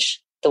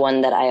marriage. The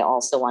one that I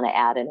also want to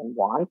add in and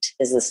want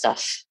is the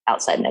stuff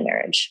outside my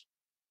marriage.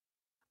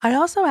 I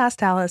also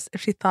asked Alice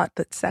if she thought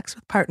that sex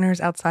with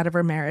partners outside of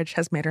her marriage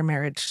has made her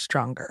marriage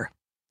stronger,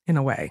 in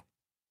a way,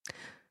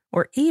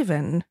 or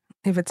even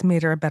if it's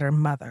made her a better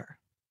mother.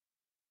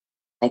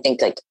 I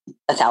think like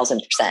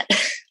 1,000%.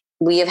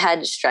 We have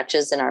had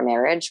stretches in our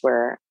marriage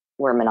where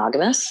we're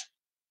monogamous,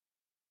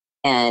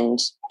 and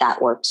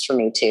that works for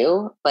me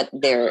too. But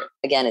there,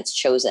 again, it's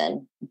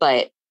chosen.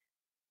 But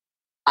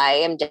I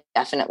am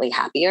definitely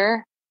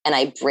happier. And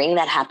I bring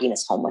that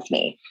happiness home with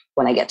me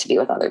when I get to be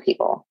with other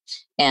people.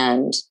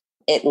 And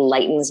it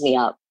lightens me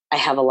up. I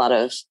have a lot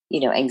of,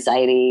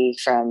 anxiety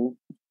from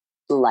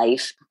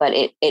life, but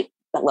it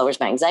lowers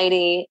my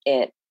anxiety.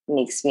 It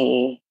makes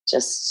me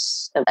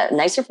just a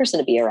nicer person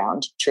to be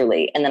around,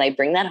 truly. And then I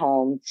bring that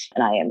home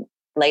and I am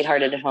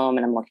lighthearted at home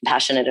and I'm more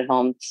compassionate at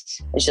home.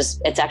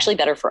 It's actually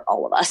better for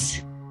all of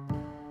us.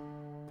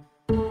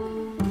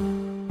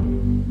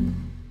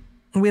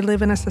 We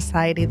live in a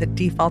society that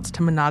defaults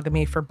to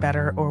monogamy for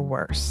better or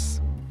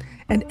worse.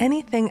 And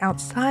anything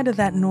outside of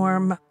that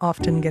norm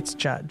often gets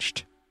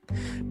judged.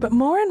 But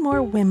more and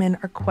more women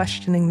are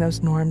questioning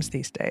those norms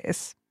these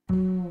days.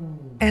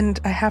 And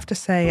I have to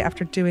say,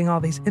 after doing all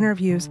these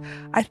interviews,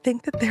 I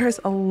think that there is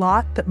a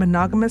lot that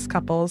monogamous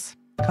couples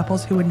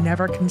who would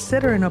never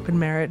consider an open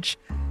marriage,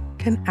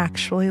 can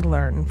actually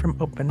learn from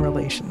open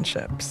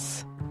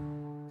relationships.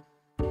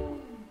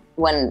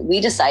 When we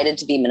decided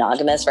to be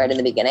monogamous right in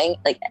the beginning,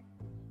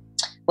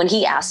 when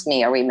he asked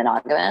me, are we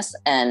monogamous?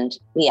 And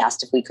he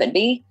asked if we could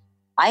be,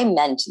 I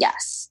meant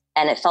yes.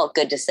 And it felt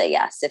good to say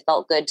yes. It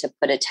felt good to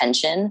put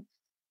attention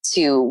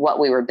to what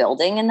we were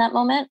building in that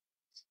moment.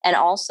 And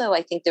also,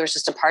 I think there was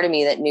just a part of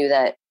me that knew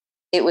that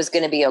it was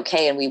going to be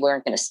okay and we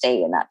weren't going to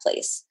stay in that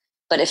place.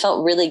 But it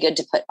felt really good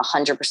to put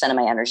 100% of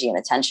my energy and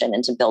attention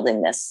into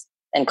building this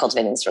and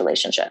cultivating this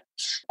relationship.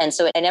 And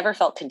so I never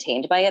felt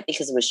contained by it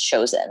because it was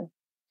chosen.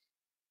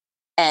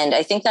 And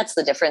I think that's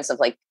the difference of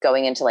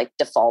going into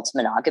default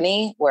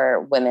monogamy,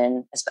 where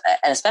women,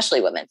 and especially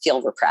women,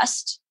 feel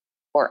repressed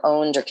or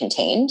owned or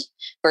contained,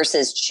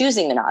 versus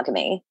choosing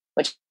monogamy,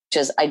 which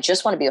is I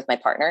just want to be with my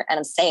partner and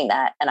I'm saying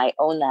that and I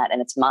own that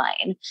and it's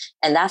mine.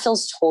 And that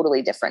feels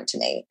totally different to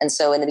me. And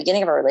so in the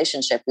beginning of our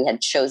relationship, we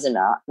had chosen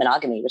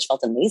monogamy, which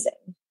felt amazing.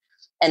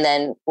 And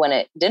then when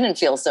it didn't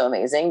feel so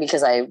amazing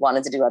because I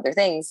wanted to do other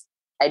things,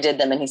 I did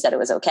them and he said it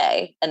was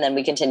okay. And then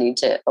we continued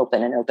to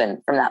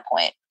open from that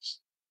point.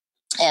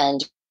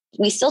 And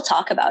we still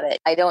talk about it.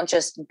 I don't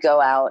just go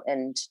out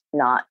and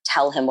not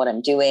tell him what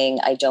I'm doing.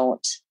 I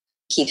don't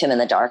keep him in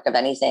the dark of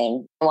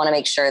anything. I want to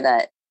make sure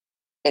that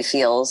it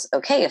feels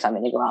okay if I'm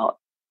going to go out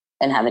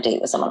and have a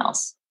date with someone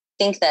else.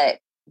 I think that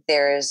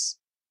there's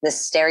this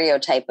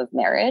stereotype of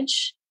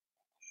marriage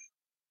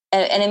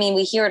And I mean,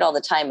 we hear it all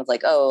the time of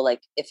like, oh,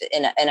 like if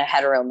in a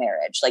hetero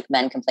marriage, like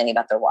men complaining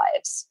about their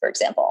wives, for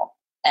example,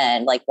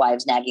 and like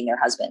wives nagging their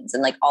husbands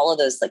and like all of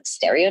those like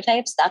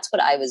stereotypes. That's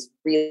what I was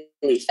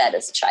really fed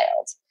as a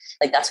child.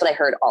 Like, that's what I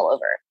heard all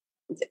over.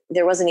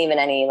 There wasn't even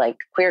any like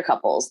queer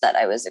couples that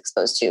I was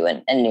exposed to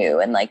and knew.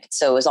 And like,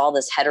 so it was all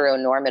this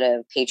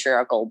heteronormative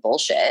patriarchal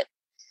bullshit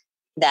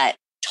that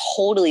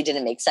totally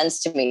didn't make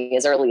sense to me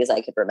as early as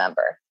I could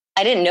remember.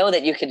 I didn't know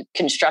that you could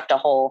construct a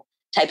whole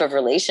type of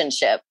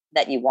relationship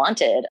that you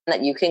wanted,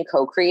 that you can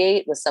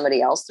co-create with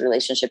somebody else the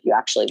relationship you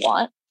actually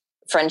want,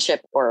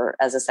 friendship or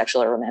as a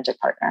sexual or romantic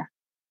partner.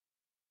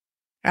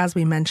 As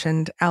we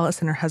mentioned, Alice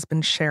and her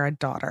husband share a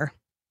daughter.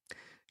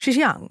 She's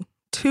young,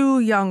 too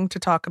young to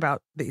talk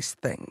about these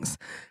things,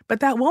 but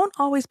that won't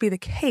always be the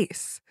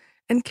case.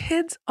 And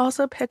kids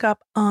also pick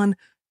up on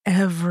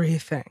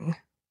everything.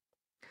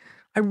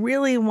 I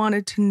really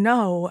wanted to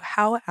know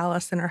how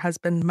Alice and her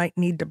husband might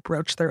need to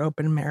broach their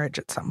open marriage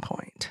at some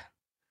point.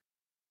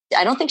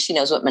 I don't think she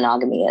knows what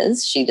monogamy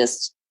is. She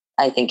just,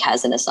 I think,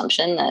 has an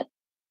assumption that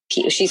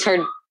she's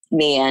heard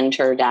me and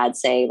her dad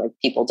say, like,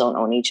 people don't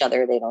own each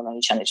other. They don't own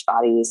each other's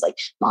bodies. Like,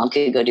 mom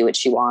could go do what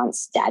she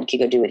wants. Dad could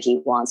go do what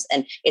he wants.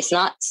 And it's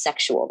not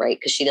sexual, right?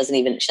 Because she's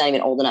not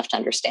even old enough to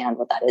understand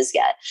what that is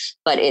yet.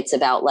 But it's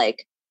about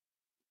like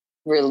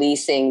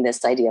releasing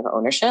this idea of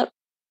ownership.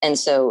 And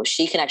so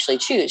she can actually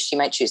choose. She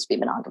might choose to be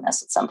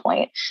monogamous at some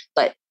point,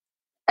 but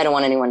I don't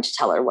want anyone to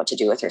tell her what to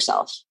do with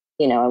herself.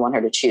 You know, I want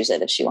her to choose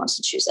it if she wants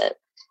to choose it.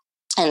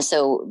 And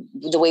so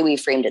the way we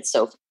framed it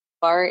so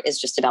far is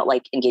just about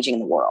like engaging in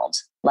the world.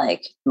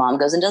 Like, mom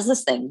goes and does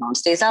this thing. Mom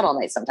stays out all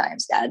night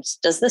sometimes. Dad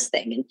does this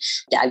thing. And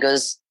dad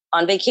goes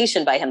on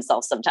vacation by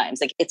himself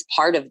sometimes. Like, it's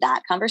part of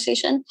that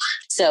conversation.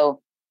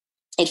 So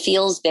it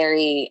feels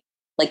very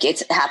like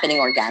it's happening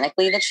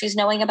organically that she's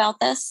knowing about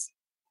this.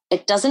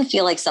 It doesn't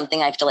feel like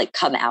something I have to like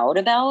come out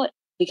about,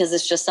 because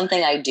it's just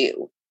something I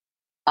do.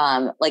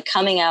 Like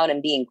coming out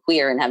and being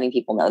queer and having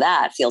people know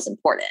that feels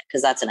important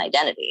because that's an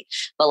identity.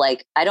 But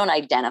like, I don't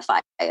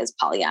identify as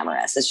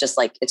polyamorous. It's just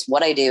like, it's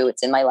what I do.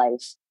 It's in my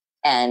life.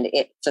 And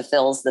it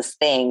fulfills this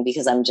thing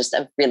because I'm just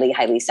a really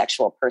highly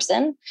sexual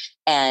person.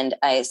 And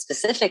I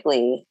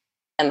specifically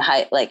am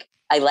I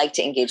like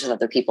to engage with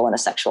other people in a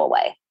sexual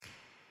way.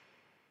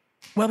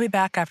 We'll be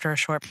back after a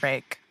short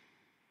break.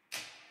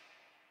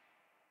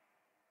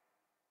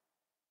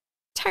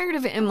 Tired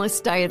of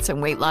endless diets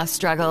and weight loss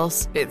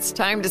struggles? It's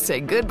time to say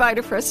goodbye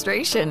to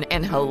frustration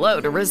and hello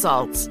to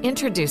results.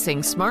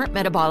 Introducing Smart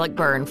Metabolic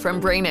Burn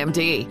from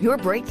BrainMD, your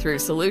breakthrough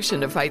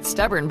solution to fight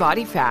stubborn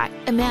body fat.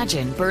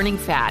 Imagine burning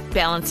fat,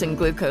 balancing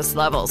glucose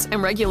levels,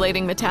 and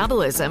regulating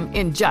metabolism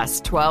in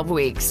just 12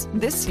 weeks.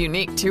 This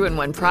unique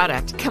 2-in-1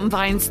 product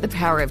combines the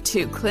power of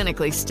 2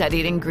 clinically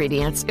studied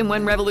ingredients in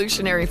one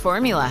revolutionary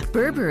formula.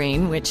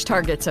 Berberine, which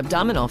targets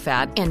abdominal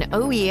fat, and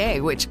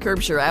OEA, which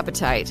curbs your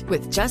appetite.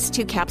 With just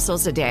 2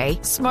 capsules a day,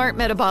 Smart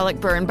Metabolic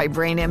Burn by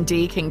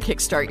BrainMD can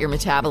kickstart your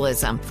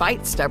metabolism,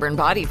 fight stubborn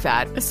body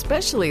fat,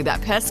 especially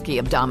that pesky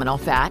abdominal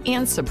fat,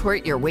 and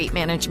support your weight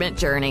management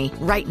journey.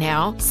 Right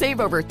now, save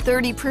over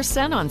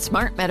 30% on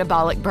Smart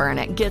Metabolic Burn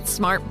at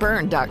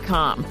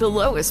GetSmartBurn.com. The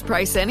lowest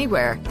price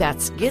anywhere.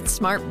 That's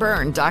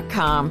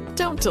GetSmartBurn.com.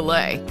 Don't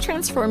delay.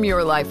 Transform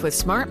your life with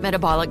Smart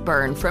Metabolic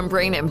Burn from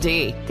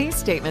BrainMD. These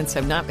statements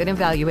have not been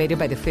evaluated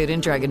by the Food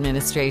and Drug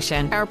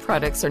Administration. Our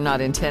products are not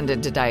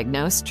intended to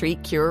diagnose,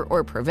 treat, cure,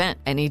 or prevent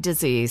any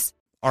disease.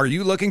 Are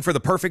you looking for the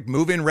perfect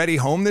move-in ready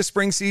home this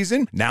spring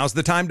season? Now's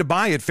the time to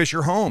buy at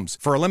Fisher Homes.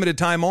 For a limited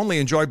time only,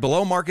 enjoy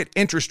below-market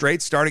interest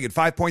rates starting at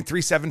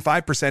 5.375%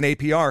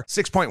 APR,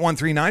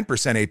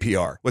 6.139%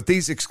 APR. With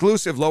these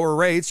exclusive lower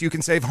rates, you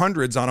can save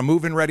hundreds on a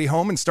move-in ready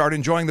home and start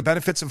enjoying the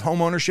benefits of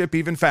home ownership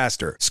even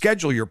faster.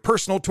 Schedule your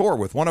personal tour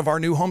with one of our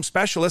new home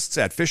specialists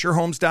at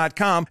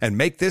FisherHomes.com and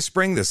make this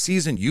spring the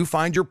season you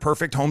find your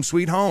perfect home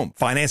sweet home.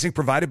 Financing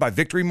provided by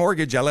Victory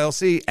Mortgage,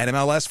 LLC,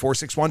 NMLS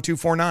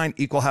 461249,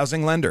 Equal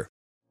Housing Lender.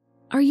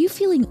 Are you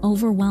feeling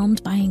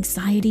overwhelmed by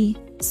anxiety,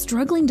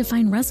 struggling to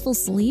find restful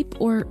sleep,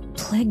 or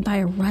plagued by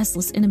a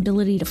restless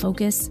inability to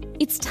focus?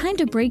 It's time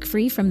to break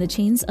free from the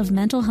chains of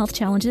mental health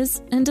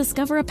challenges and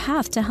discover a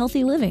path to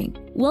healthy living.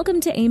 Welcome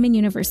to Amen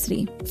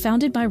University,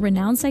 founded by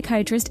renowned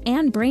psychiatrist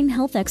and brain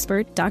health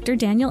expert Dr.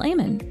 Daniel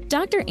Amen.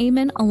 Dr.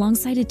 Amen,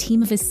 alongside a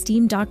team of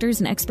esteemed doctors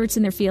and experts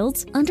in their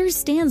fields,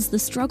 understands the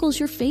struggles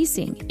you're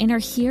facing and are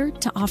here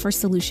to offer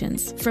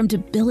solutions. From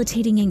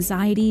debilitating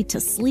anxiety to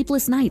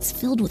sleepless nights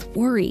filled with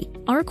worry,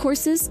 our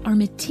courses are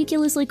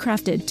meticulously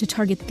crafted to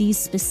target these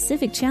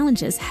specific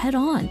challenges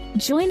head-on.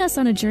 Join us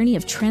on a journey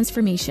of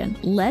transformation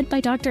led by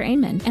Dr.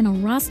 Amen and a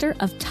roster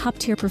of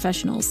top-tier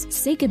professionals.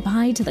 Say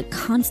goodbye to the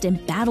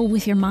constant battle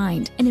with your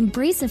mind and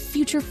embrace a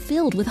future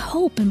filled with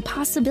hope and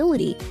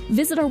possibility.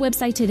 Visit our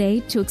website today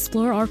to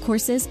explore our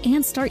courses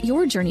and start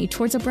your journey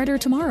towards a brighter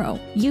tomorrow.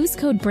 Use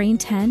code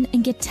BRAIN10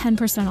 and get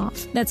 10%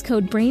 off. That's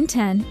code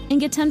BRAIN10 and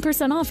get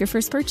 10% off your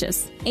first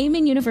purchase.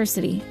 Amen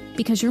University,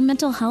 because your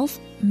mental health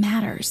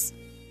matters.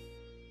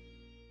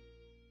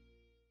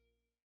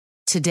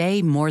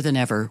 Today, more than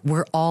ever,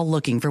 we're all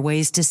looking for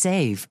ways to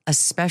save,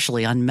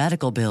 especially on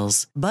medical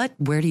bills. But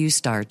where do you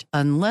start?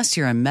 Unless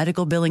you're a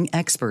medical billing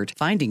expert,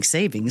 finding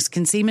savings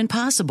can seem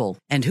impossible.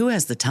 And who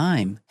has the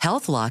time?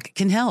 HealthLock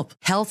can help.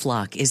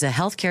 HealthLock is a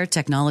healthcare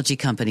technology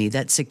company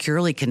that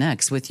securely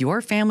connects with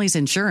your family's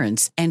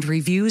insurance and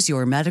reviews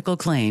your medical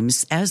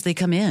claims as they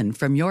come in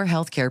from your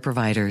healthcare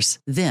providers.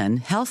 Then,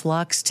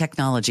 HealthLock's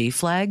technology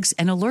flags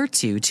and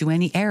alerts you to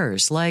any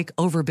errors like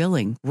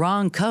overbilling,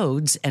 wrong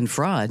codes, and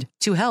fraud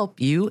to help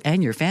you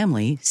and your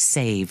family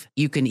save.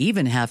 You can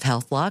even have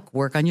HealthLock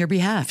work on your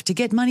behalf to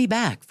get money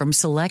back from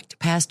select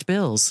past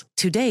bills.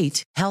 To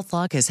date,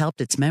 HealthLock has helped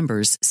its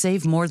members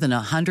save more than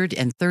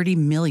 $130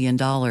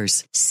 million.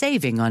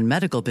 Saving on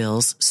medical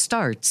bills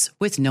starts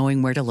with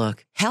knowing where to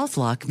look.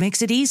 HealthLock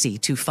makes it easy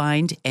to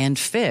find and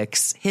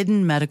fix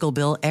hidden medical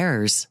bill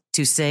errors.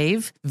 To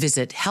save,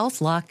 visit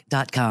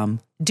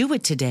healthlock.com. Do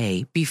it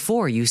today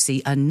before you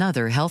see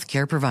another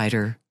healthcare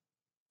provider.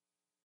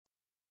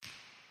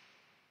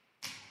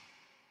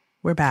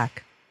 We're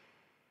back.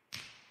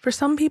 For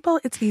some people,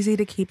 it's easy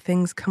to keep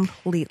things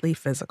completely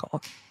physical.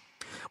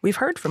 We've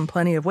heard from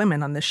plenty of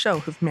women on this show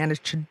who've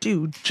managed to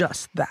do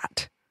just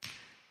that.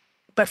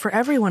 But for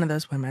every one of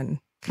those women,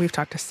 we've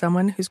talked to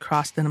someone who's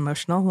crossed an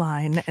emotional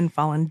line and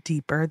fallen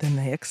deeper than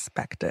they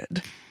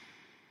expected.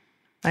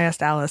 I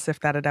asked Alice if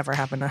that had ever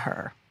happened to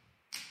her.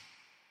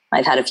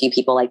 I've had a few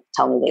people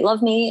tell me they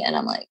love me, and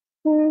I'm like,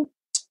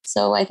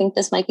 so I think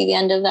this might be the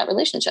end of that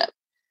relationship,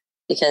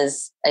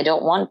 because I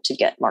don't want to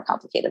get more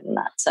complicated than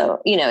that.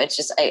 So, it's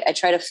just, I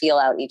try to feel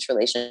out each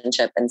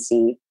relationship and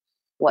see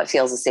what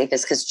feels the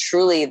safest, because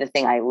truly the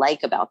thing I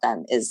like about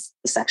them is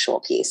the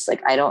sexual piece.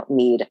 I don't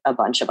need a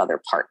bunch of other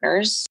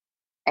partners.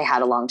 I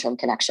had a long-term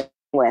connection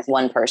with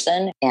one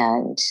person,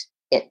 and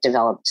it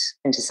developed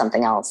into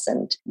something else.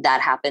 And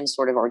that happened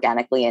sort of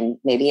organically and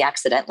maybe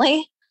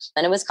accidentally.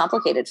 And it was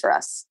complicated for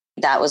us.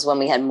 That was when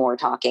we had more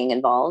talking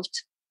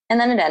involved. And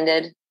then it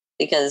ended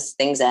because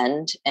things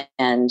end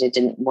and it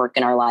didn't work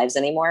in our lives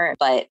anymore.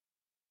 But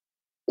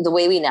the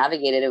way we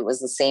navigated it was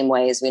the same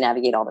way as we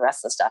navigate all the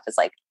rest of the stuff. It's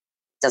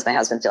does my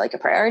husband feel like a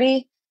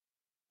priority?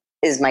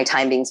 Is my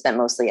time being spent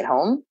mostly at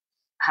home?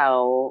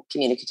 How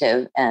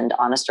communicative and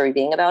honest are we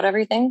being about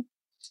everything?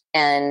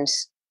 And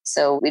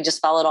so we just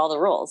followed all the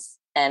rules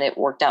and it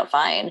worked out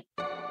fine.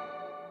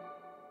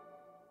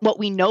 What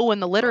we know in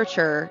the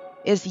literature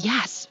is,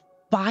 yes,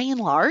 by and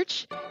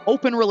large,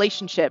 open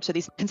relationships, or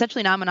these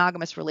consensually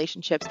non-monogamous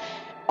relationships,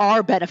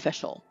 are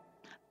beneficial.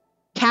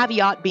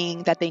 Caveat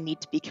being that they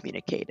need to be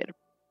communicated.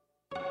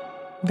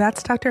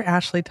 That's Dr.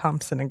 Ashley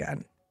Thompson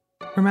again.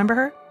 Remember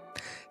her?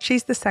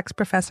 She's the sex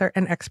professor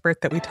and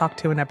expert that we talked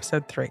to in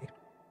episode 3.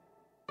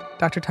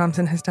 Dr.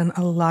 Thompson has done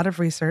a lot of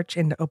research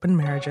into open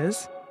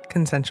marriages,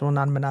 consensual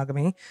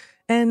non-monogamy,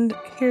 and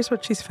here's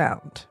what she's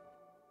found.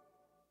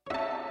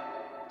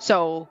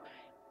 So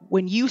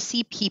when you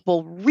see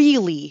people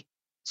really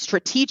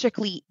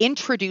strategically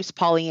introduce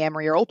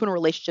polyamory or open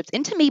relationships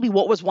into maybe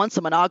what was once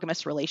a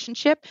monogamous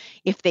relationship,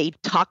 if they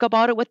talk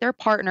about it with their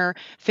partner,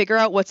 figure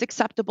out what's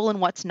acceptable and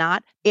what's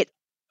not, it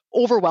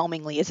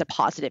overwhelmingly is a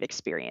positive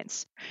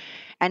experience.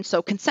 And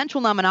so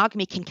consensual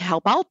non-monogamy can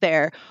help out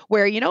there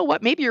where,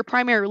 maybe your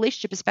primary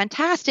relationship is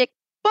fantastic,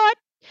 but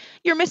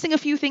you're missing a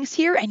few things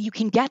here, and you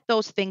can get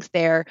those things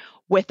there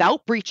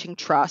without breaching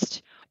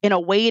trust in a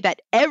way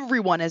that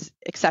everyone is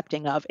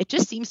accepting of. It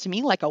just seems to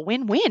me like a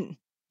win-win.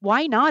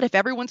 Why not if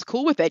everyone's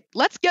cool with it?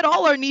 Let's get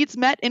all our needs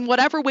met in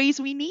whatever ways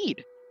we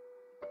need.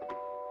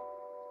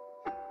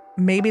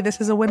 Maybe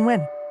this is a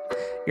win-win.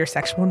 Your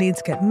sexual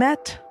needs get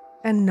met,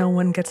 and no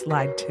one gets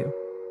lied to.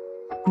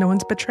 No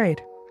one's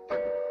betrayed.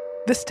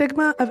 The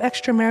stigma of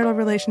extramarital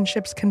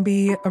relationships can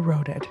be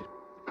eroded.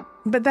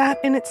 But that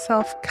in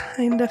itself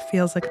kind of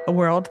feels like a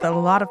world that a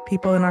lot of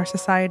people in our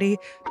society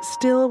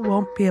still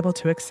won't be able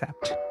to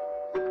accept.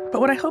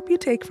 But what I hope you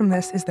take from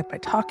this is that by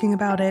talking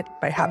about it,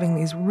 by having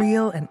these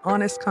real and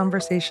honest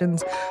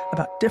conversations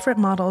about different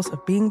models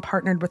of being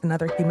partnered with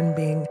another human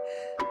being,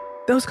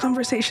 those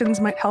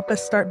conversations might help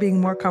us start being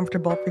more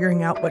comfortable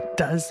figuring out what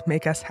does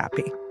make us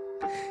happy.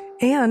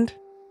 And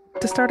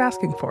to start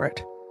asking for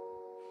it.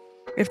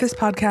 If this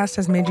podcast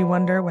has made you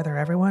wonder whether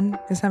everyone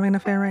is having an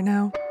affair right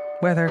now,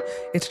 whether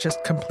it's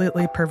just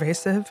completely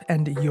pervasive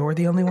and you're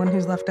the only one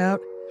who's left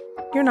out,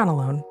 you're not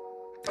alone.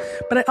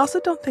 But I also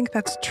don't think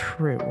that's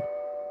true.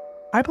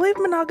 I believe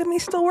monogamy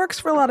still works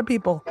for a lot of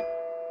people.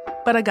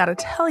 But I gotta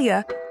tell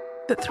you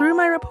that through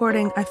my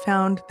reporting, I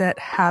found that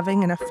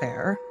having an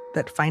affair,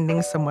 that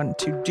finding someone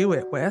to do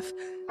it with,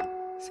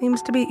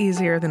 seems to be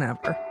easier than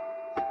ever.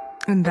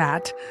 And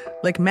that,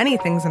 like many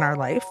things in our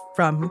life,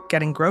 from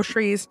getting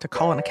groceries to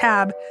calling a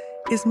cab,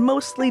 is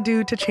mostly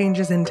due to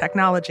changes in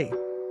technology.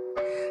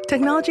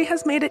 Technology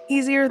has made it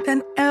easier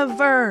than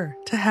ever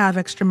to have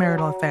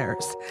extramarital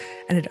affairs,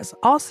 and it has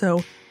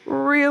also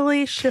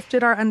really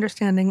shifted our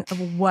understanding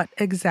of what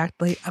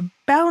exactly a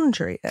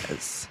boundary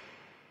is.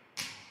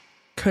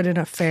 Could an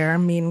affair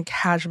mean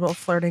casual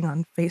flirting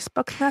on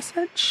Facebook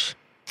message?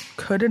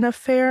 Could an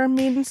affair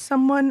mean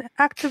someone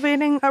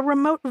activating a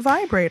remote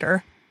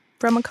vibrator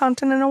from a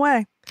continent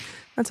away?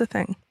 That's a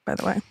thing, by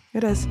the way.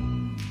 It is.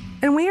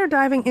 And we are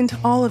diving into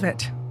all of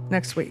it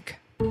next week.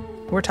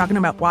 We're talking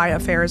about why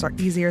affairs are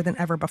easier than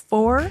ever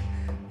before,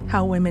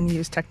 how women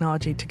use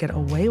technology to get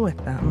away with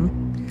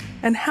them,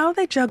 and how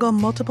they juggle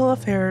multiple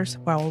affairs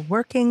while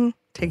working,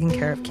 taking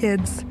care of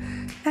kids,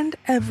 and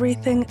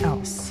everything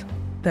else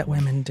that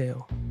women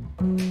do.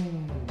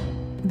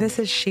 This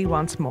is She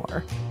Wants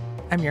More.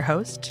 I'm your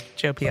host,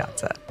 Jo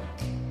Piazza.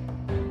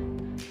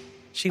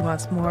 She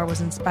Wants More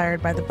was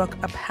inspired by the book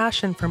A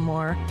Passion for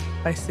More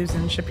by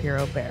Susan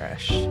Shapiro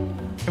Barish.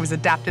 It was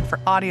adapted for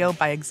audio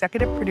by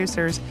executive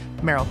producers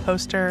Meryl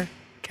Poster,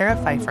 Kara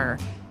Pfeiffer,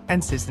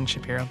 and Susan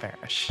Shapiro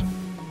Barish.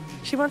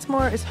 She Wants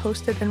More is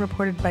hosted and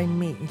reported by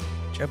me,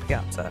 Jo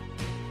Piazza.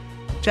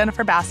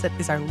 Jennifer Bassett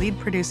is our lead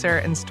producer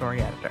and story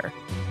editor.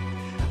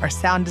 Our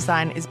sound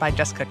design is by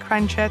Jessica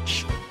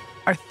Krenchich.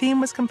 Our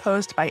theme was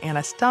composed by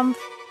Anna Stumpf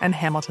and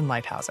Hamilton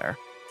Lighthouser.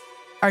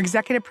 Our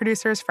executive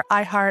producers for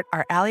iHeart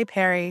are Allie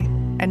Perry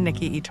and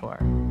Nikki Ettore.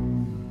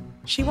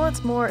 She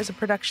Wants More is a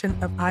production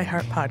of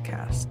iHeart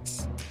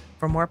Podcasts.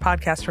 For more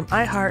podcasts from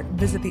iHeart,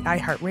 visit the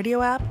iHeart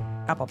Radio app,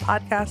 Apple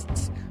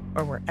Podcasts,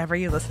 or wherever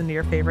you listen to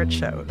your favorite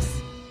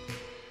shows.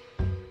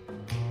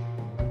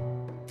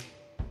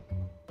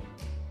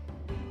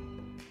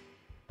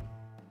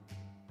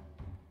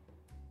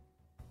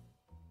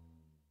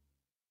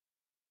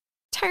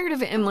 Tired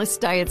of endless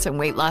diets and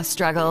weight loss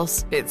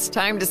struggles? It's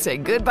time to say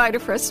goodbye to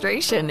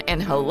frustration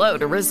and hello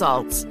to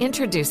results.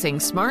 Introducing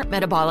Smart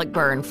Metabolic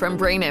Burn from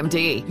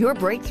BrainMD, your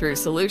breakthrough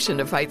solution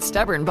to fight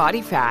stubborn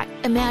body fat.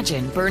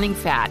 Imagine burning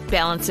fat,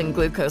 balancing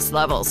glucose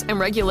levels, and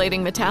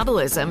regulating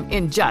metabolism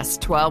in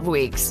just 12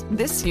 weeks.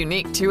 This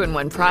unique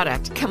 2-in-1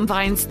 product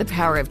combines the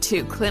power of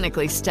 2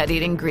 clinically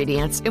studied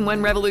ingredients in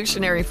one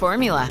revolutionary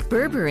formula.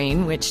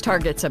 Berberine, which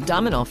targets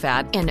abdominal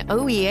fat, and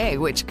OEA,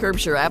 which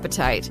curbs your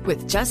appetite.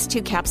 With just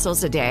 2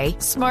 capsules a day,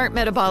 Smart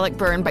Metabolic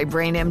Burn by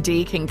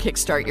BrainMD can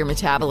kickstart your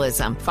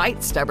metabolism,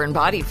 fight stubborn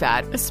body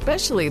fat,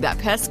 especially that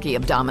pesky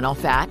abdominal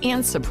fat,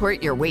 and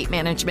support your weight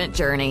management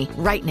journey.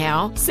 Right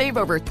now, save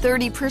over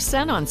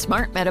 30% on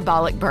Smart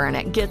Metabolic Burn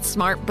at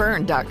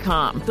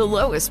GetSmartBurn.com. The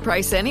lowest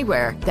price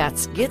anywhere.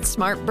 That's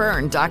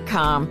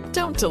GetSmartBurn.com.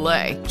 Don't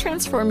delay.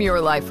 Transform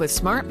your life with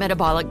Smart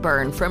Metabolic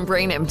Burn from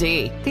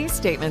BrainMD. These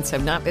statements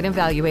have not been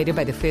evaluated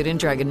by the Food and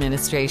Drug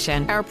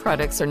Administration. Our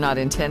products are not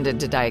intended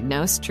to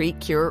diagnose, treat,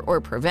 cure, or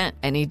prevent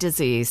any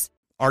disease.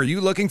 Are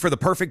you looking for the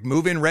perfect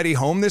move-in ready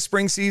home this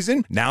spring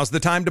season? Now's the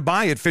time to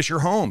buy at Fisher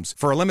Homes.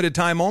 For a limited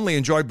time only,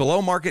 enjoy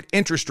below-market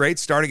interest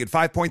rates starting at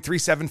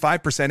 5.375%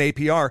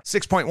 APR,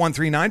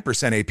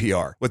 6.139%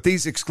 APR. With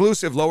these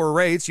exclusive lower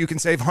rates, you can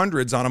save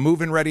hundreds on a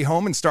move-in ready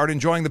home and start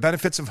enjoying the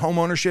benefits of home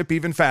ownership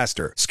even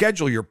faster.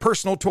 Schedule your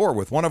personal tour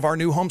with one of our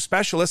new home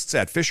specialists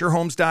at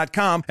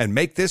FisherHomes.com and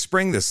make this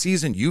spring the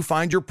season you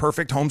find your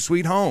perfect home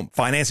sweet home.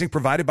 Financing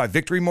provided by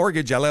Victory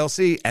Mortgage,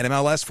 LLC,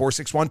 NMLS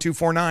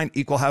 461249,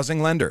 Equal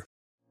Housing Lender.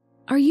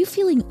 Are you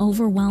feeling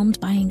overwhelmed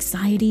by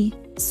anxiety,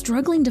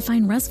 struggling to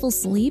find restful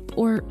sleep,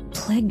 or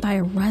plagued by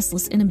a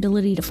restless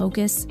inability to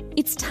focus?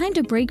 It's time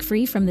to break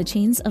free from the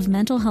chains of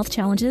mental health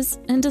challenges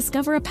and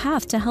discover a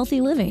path to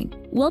healthy living.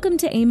 Welcome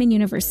to Amen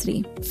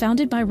University,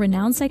 founded by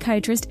renowned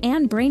psychiatrist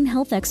and brain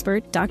health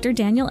expert Dr.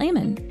 Daniel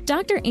Amen.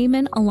 Dr.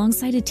 Amen,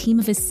 alongside a team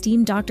of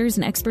esteemed doctors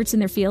and experts in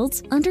their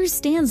fields,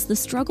 understands the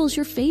struggles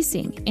you're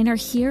facing and are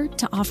here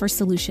to offer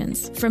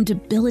solutions. From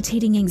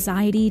debilitating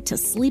anxiety to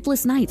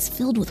sleepless nights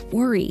filled with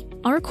worry,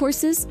 our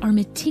courses are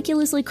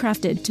meticulously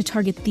crafted to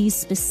target these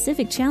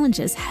specific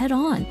challenges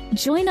head-on.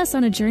 Join us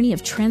on a journey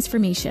of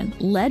transformation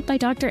led by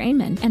Dr.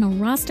 Amen and a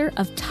roster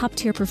of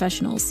top-tier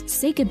professionals.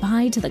 Say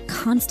goodbye to the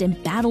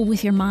constant battle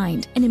with your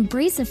mind and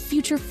embrace a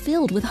future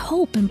filled with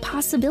hope and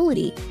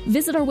possibility.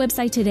 Visit our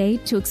website today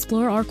to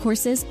explore our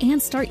courses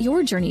and start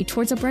your journey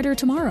towards a brighter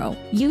tomorrow.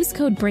 Use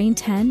code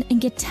BRAIN10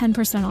 and get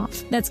 10%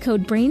 off. That's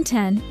code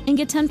BRAIN10 and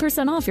get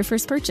 10% off your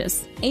first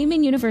purchase.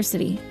 Amen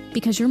University,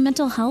 because your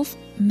mental health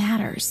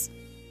matters.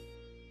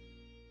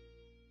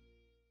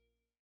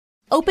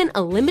 Open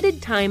a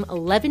limited-time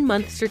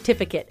 11-month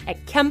certificate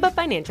at Kemba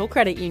Financial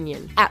Credit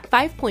Union. At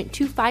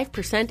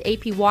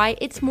 5.25% APY,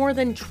 it's more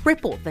than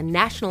triple the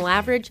national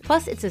average,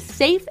 plus it's a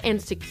safe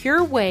and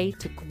secure way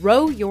to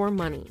grow your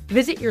money.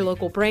 Visit your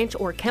local branch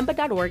or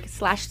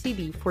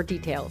kemba.org/cd for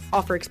details.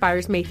 Offer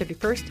expires May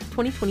 31st,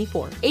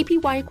 2024.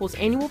 APY equals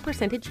annual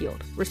percentage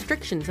yield.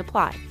 Restrictions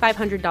apply.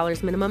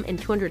 $500 minimum and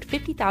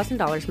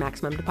 $250,000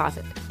 maximum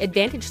deposit.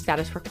 Advantage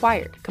status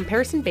required.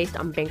 Comparison based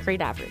on bank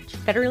rate average.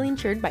 Federally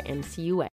insured by NCUA.